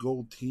Hayes,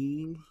 gold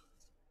team.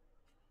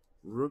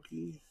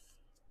 Rookie.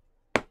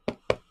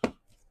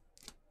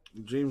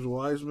 James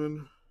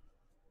Wiseman,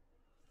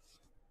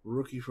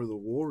 rookie for the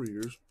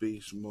Warriors,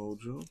 base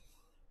mojo.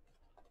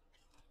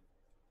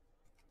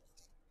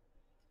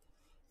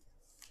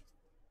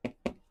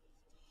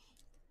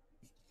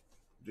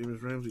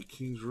 James Ramsey,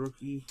 Kings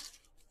rookie.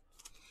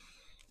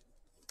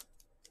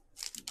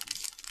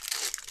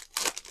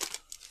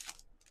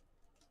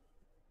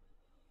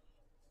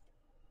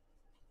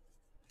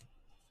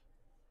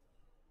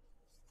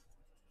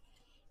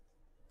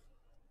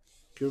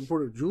 Kevin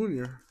Porter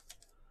Jr.,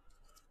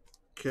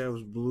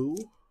 Cavs blue.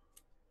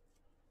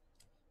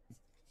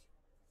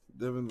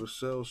 Devin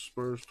Vassell,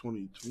 Spurs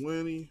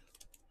 2020.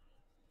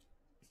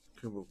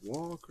 Kemba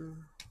Walker.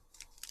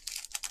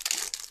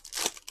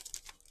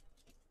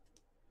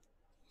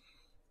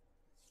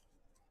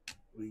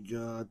 We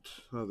got,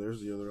 oh,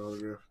 there's the other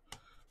autograph.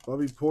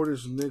 Bobby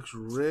Portis, Knicks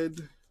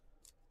red.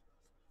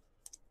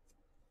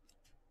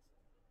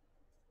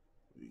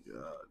 We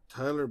got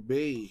Tyler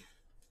Bay,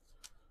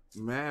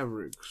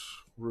 Mavericks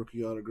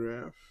rookie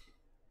autograph.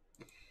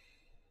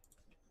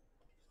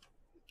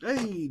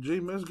 Hey,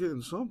 J-Mez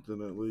getting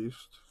something at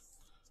least.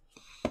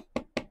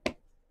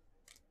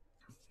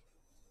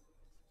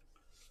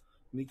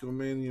 Nico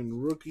Mannion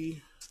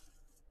rookie.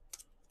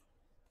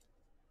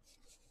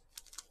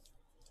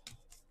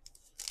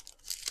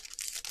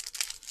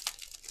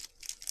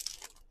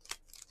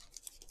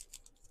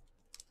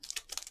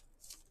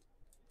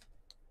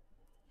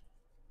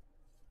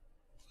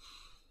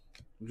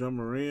 John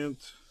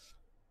Morant,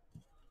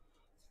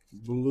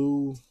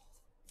 blue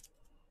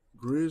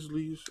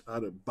Grizzlies,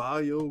 out of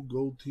Bio,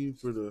 gold team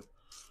for the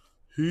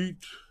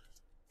Heat.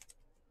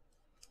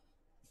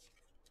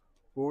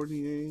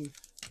 Fournier.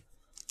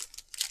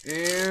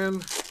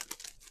 And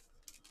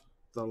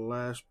the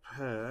last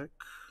pack,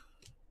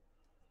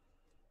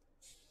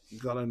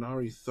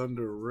 Gallinari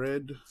Thunder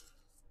red.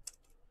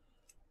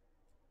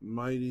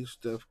 Mighty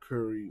Steph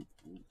Curry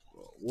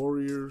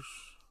Warriors.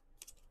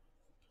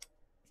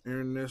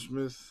 Aaron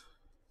Nesmith,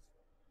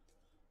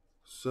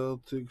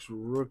 Celtics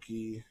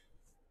rookie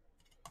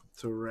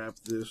to wrap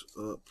this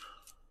up.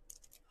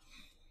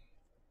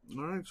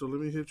 All right, so let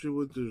me hit you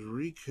with this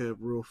recap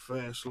real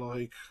fast.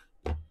 Like,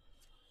 all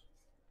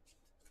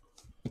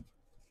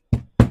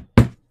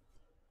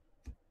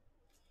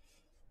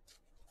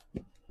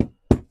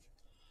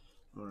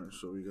right,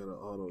 so we got an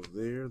auto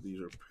there.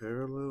 These are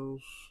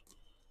parallels.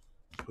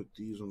 Put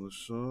these on the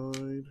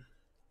side.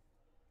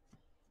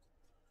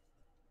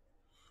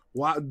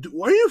 Wow,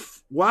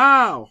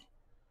 wow.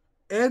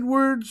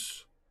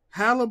 Edwards,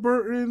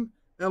 Halliburton,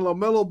 and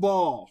LaMelo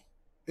Ball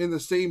in the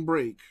same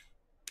break.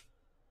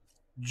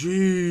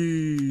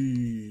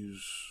 Jeez.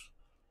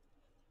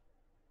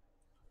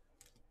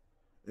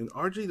 And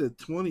RJ to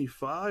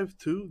 25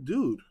 too?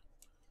 Dude.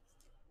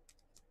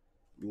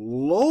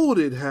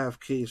 Loaded half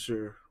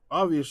caser.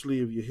 Obviously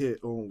if you hit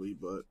only,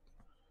 but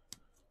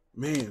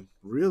man,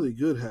 really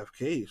good half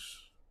case.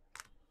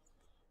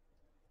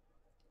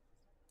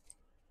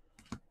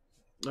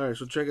 Alright,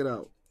 so check it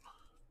out.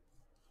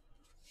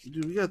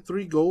 Dude, we got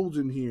 3 golds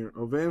in here.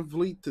 A Van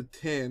Vliet to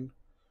 10.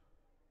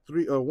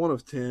 1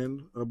 of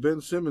 10.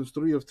 Ben Simmons,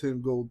 3 of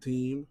 10 gold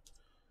team.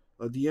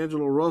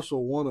 D'Angelo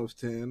Russell, 1 of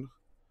 10.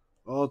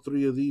 All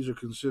 3 of these are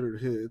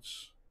considered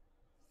hits.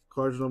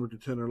 Cards numbered to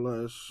 10 or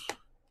less.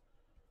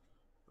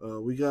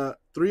 We got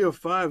 3 of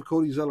 5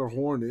 Cody Zeller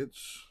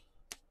Hornets.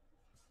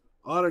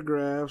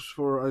 Autographs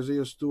for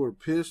Isaiah Stewart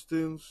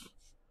Pistons.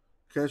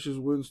 Cassius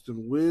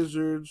Winston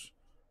Wizards.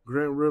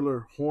 Grant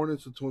Riller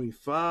Hornets to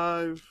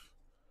 25.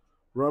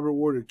 Robert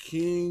Warder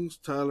Kings.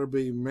 Tyler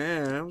Bay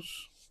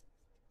Mavs.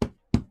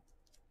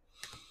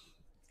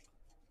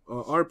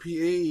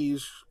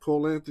 RPAs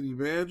Cole Anthony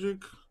Magic.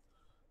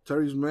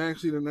 Tyrese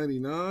Maxey to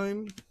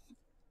 99.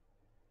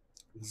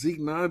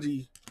 Zeke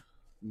Naji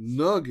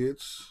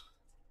Nuggets.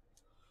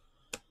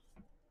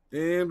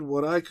 And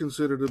what I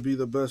consider to be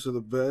the best of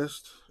the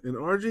best. And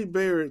RJ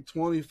Barrett,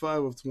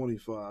 25 of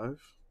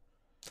 25.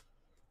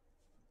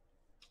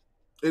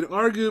 And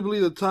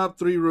arguably the top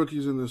 3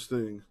 rookies in this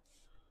thing.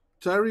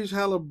 Tyrese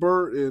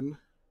Halliburton,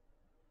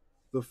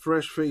 the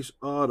fresh face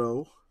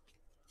auto.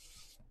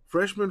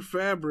 Freshman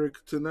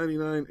fabric to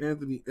 99,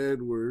 Anthony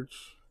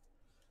Edwards.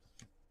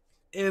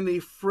 And a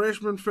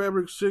freshman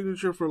fabric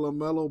signature for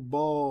LaMelo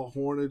Ball,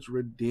 Hornets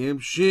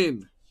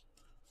Redemption.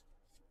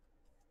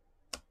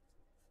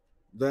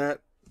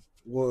 That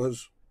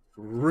was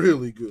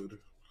really good.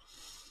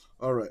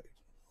 All right.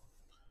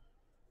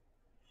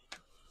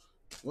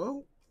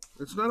 Well,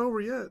 it's not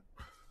over yet.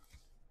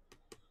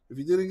 If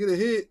you didn't get a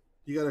hit,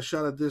 you got a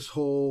shot at this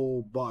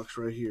whole box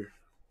right here.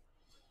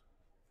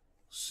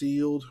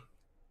 Sealed.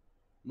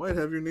 Might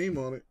have your name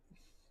on it.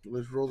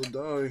 Let's roll the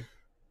die.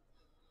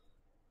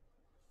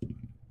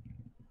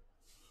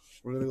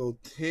 We're going to go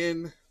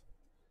 10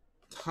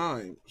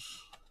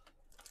 times.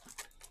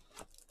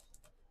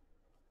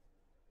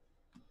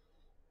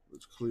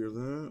 Let's clear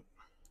that.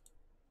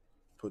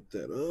 Put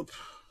that up.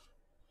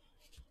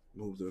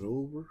 Move that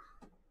over.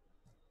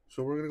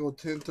 So we're going to go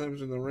 10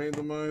 times in the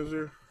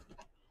randomizer.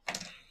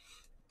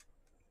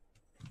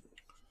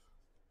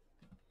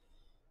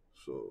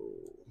 So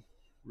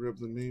grab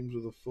the names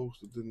of the folks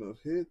that did not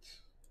hit.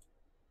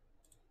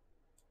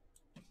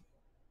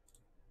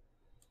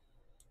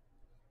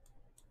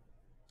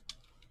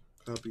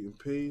 Copy and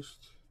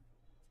paste.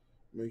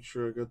 Make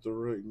sure I got the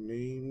right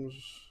names.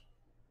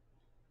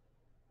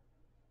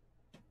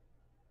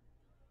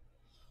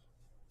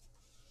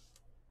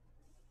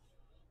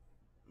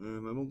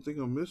 And I don't think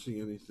I'm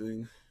missing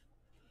anything.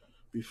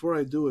 Before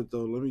I do it,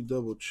 though, let me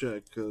double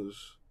check,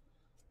 because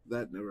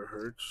that never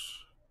hurts.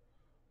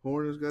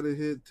 Hornets got a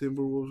hit.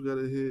 Timberwolves got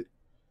a hit.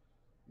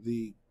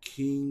 The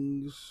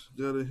Kings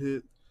got a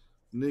hit.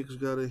 Knicks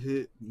got a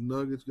hit.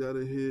 Nuggets got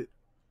a hit.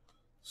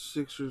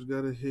 Sixers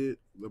got a hit.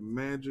 The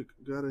Magic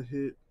got a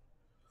hit.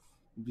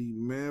 The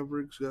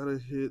Mavericks got a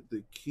hit.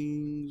 The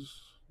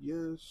Kings,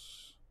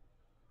 yes.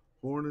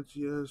 Hornets,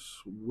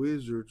 yes.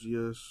 Wizards,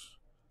 yes.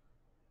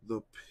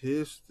 The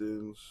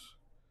Pistons,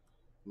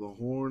 the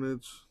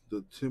Hornets,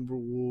 the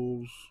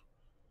Timberwolves,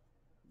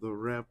 the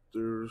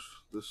Raptors,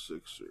 the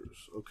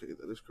Sixers. Okay,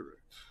 that is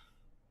correct.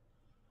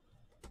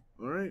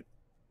 All right.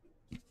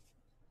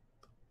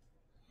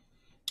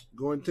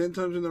 Going 10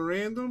 times in the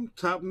random.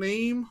 Top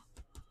name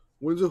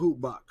wins a hoop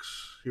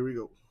box. Here we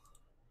go.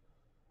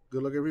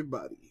 Good luck,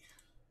 everybody.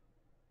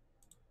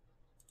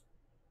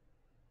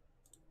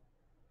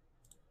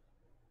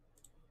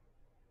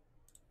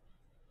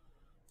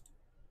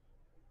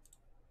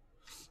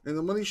 And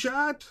the money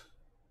shot.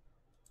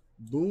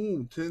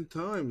 Boom, 10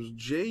 times.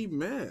 J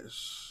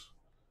Mess.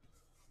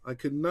 I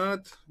could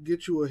not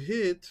get you a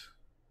hit.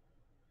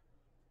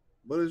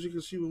 But as you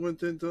can see, we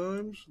went 10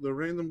 times. The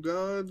random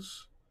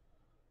gods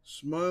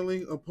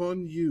smiling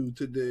upon you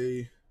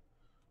today.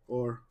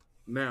 Or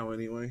now,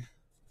 anyway.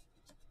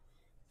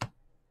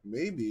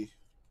 Maybe.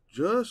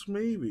 Just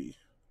maybe.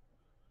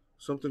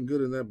 Something good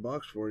in that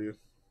box for you.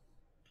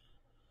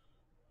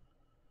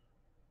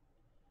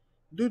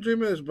 Dude,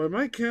 J-Mess, by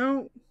my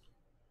count,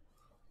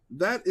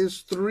 that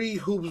is 3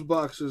 hoops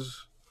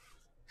boxes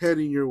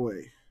heading your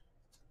way.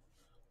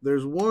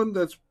 There's one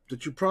that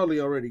you probably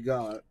already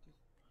got.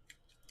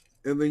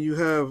 And then you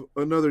have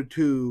another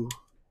 2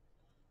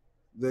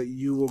 that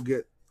you will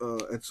get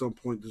at some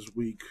point this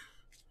week.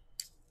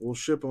 We'll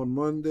ship on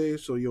Monday,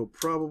 so you'll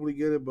probably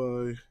get it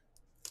by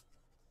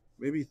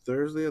maybe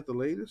Thursday at the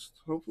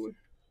latest, hopefully.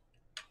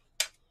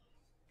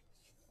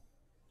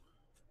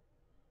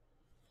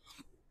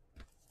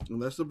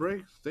 And that's the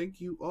break.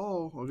 Thank you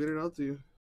all. I'll get it out to you.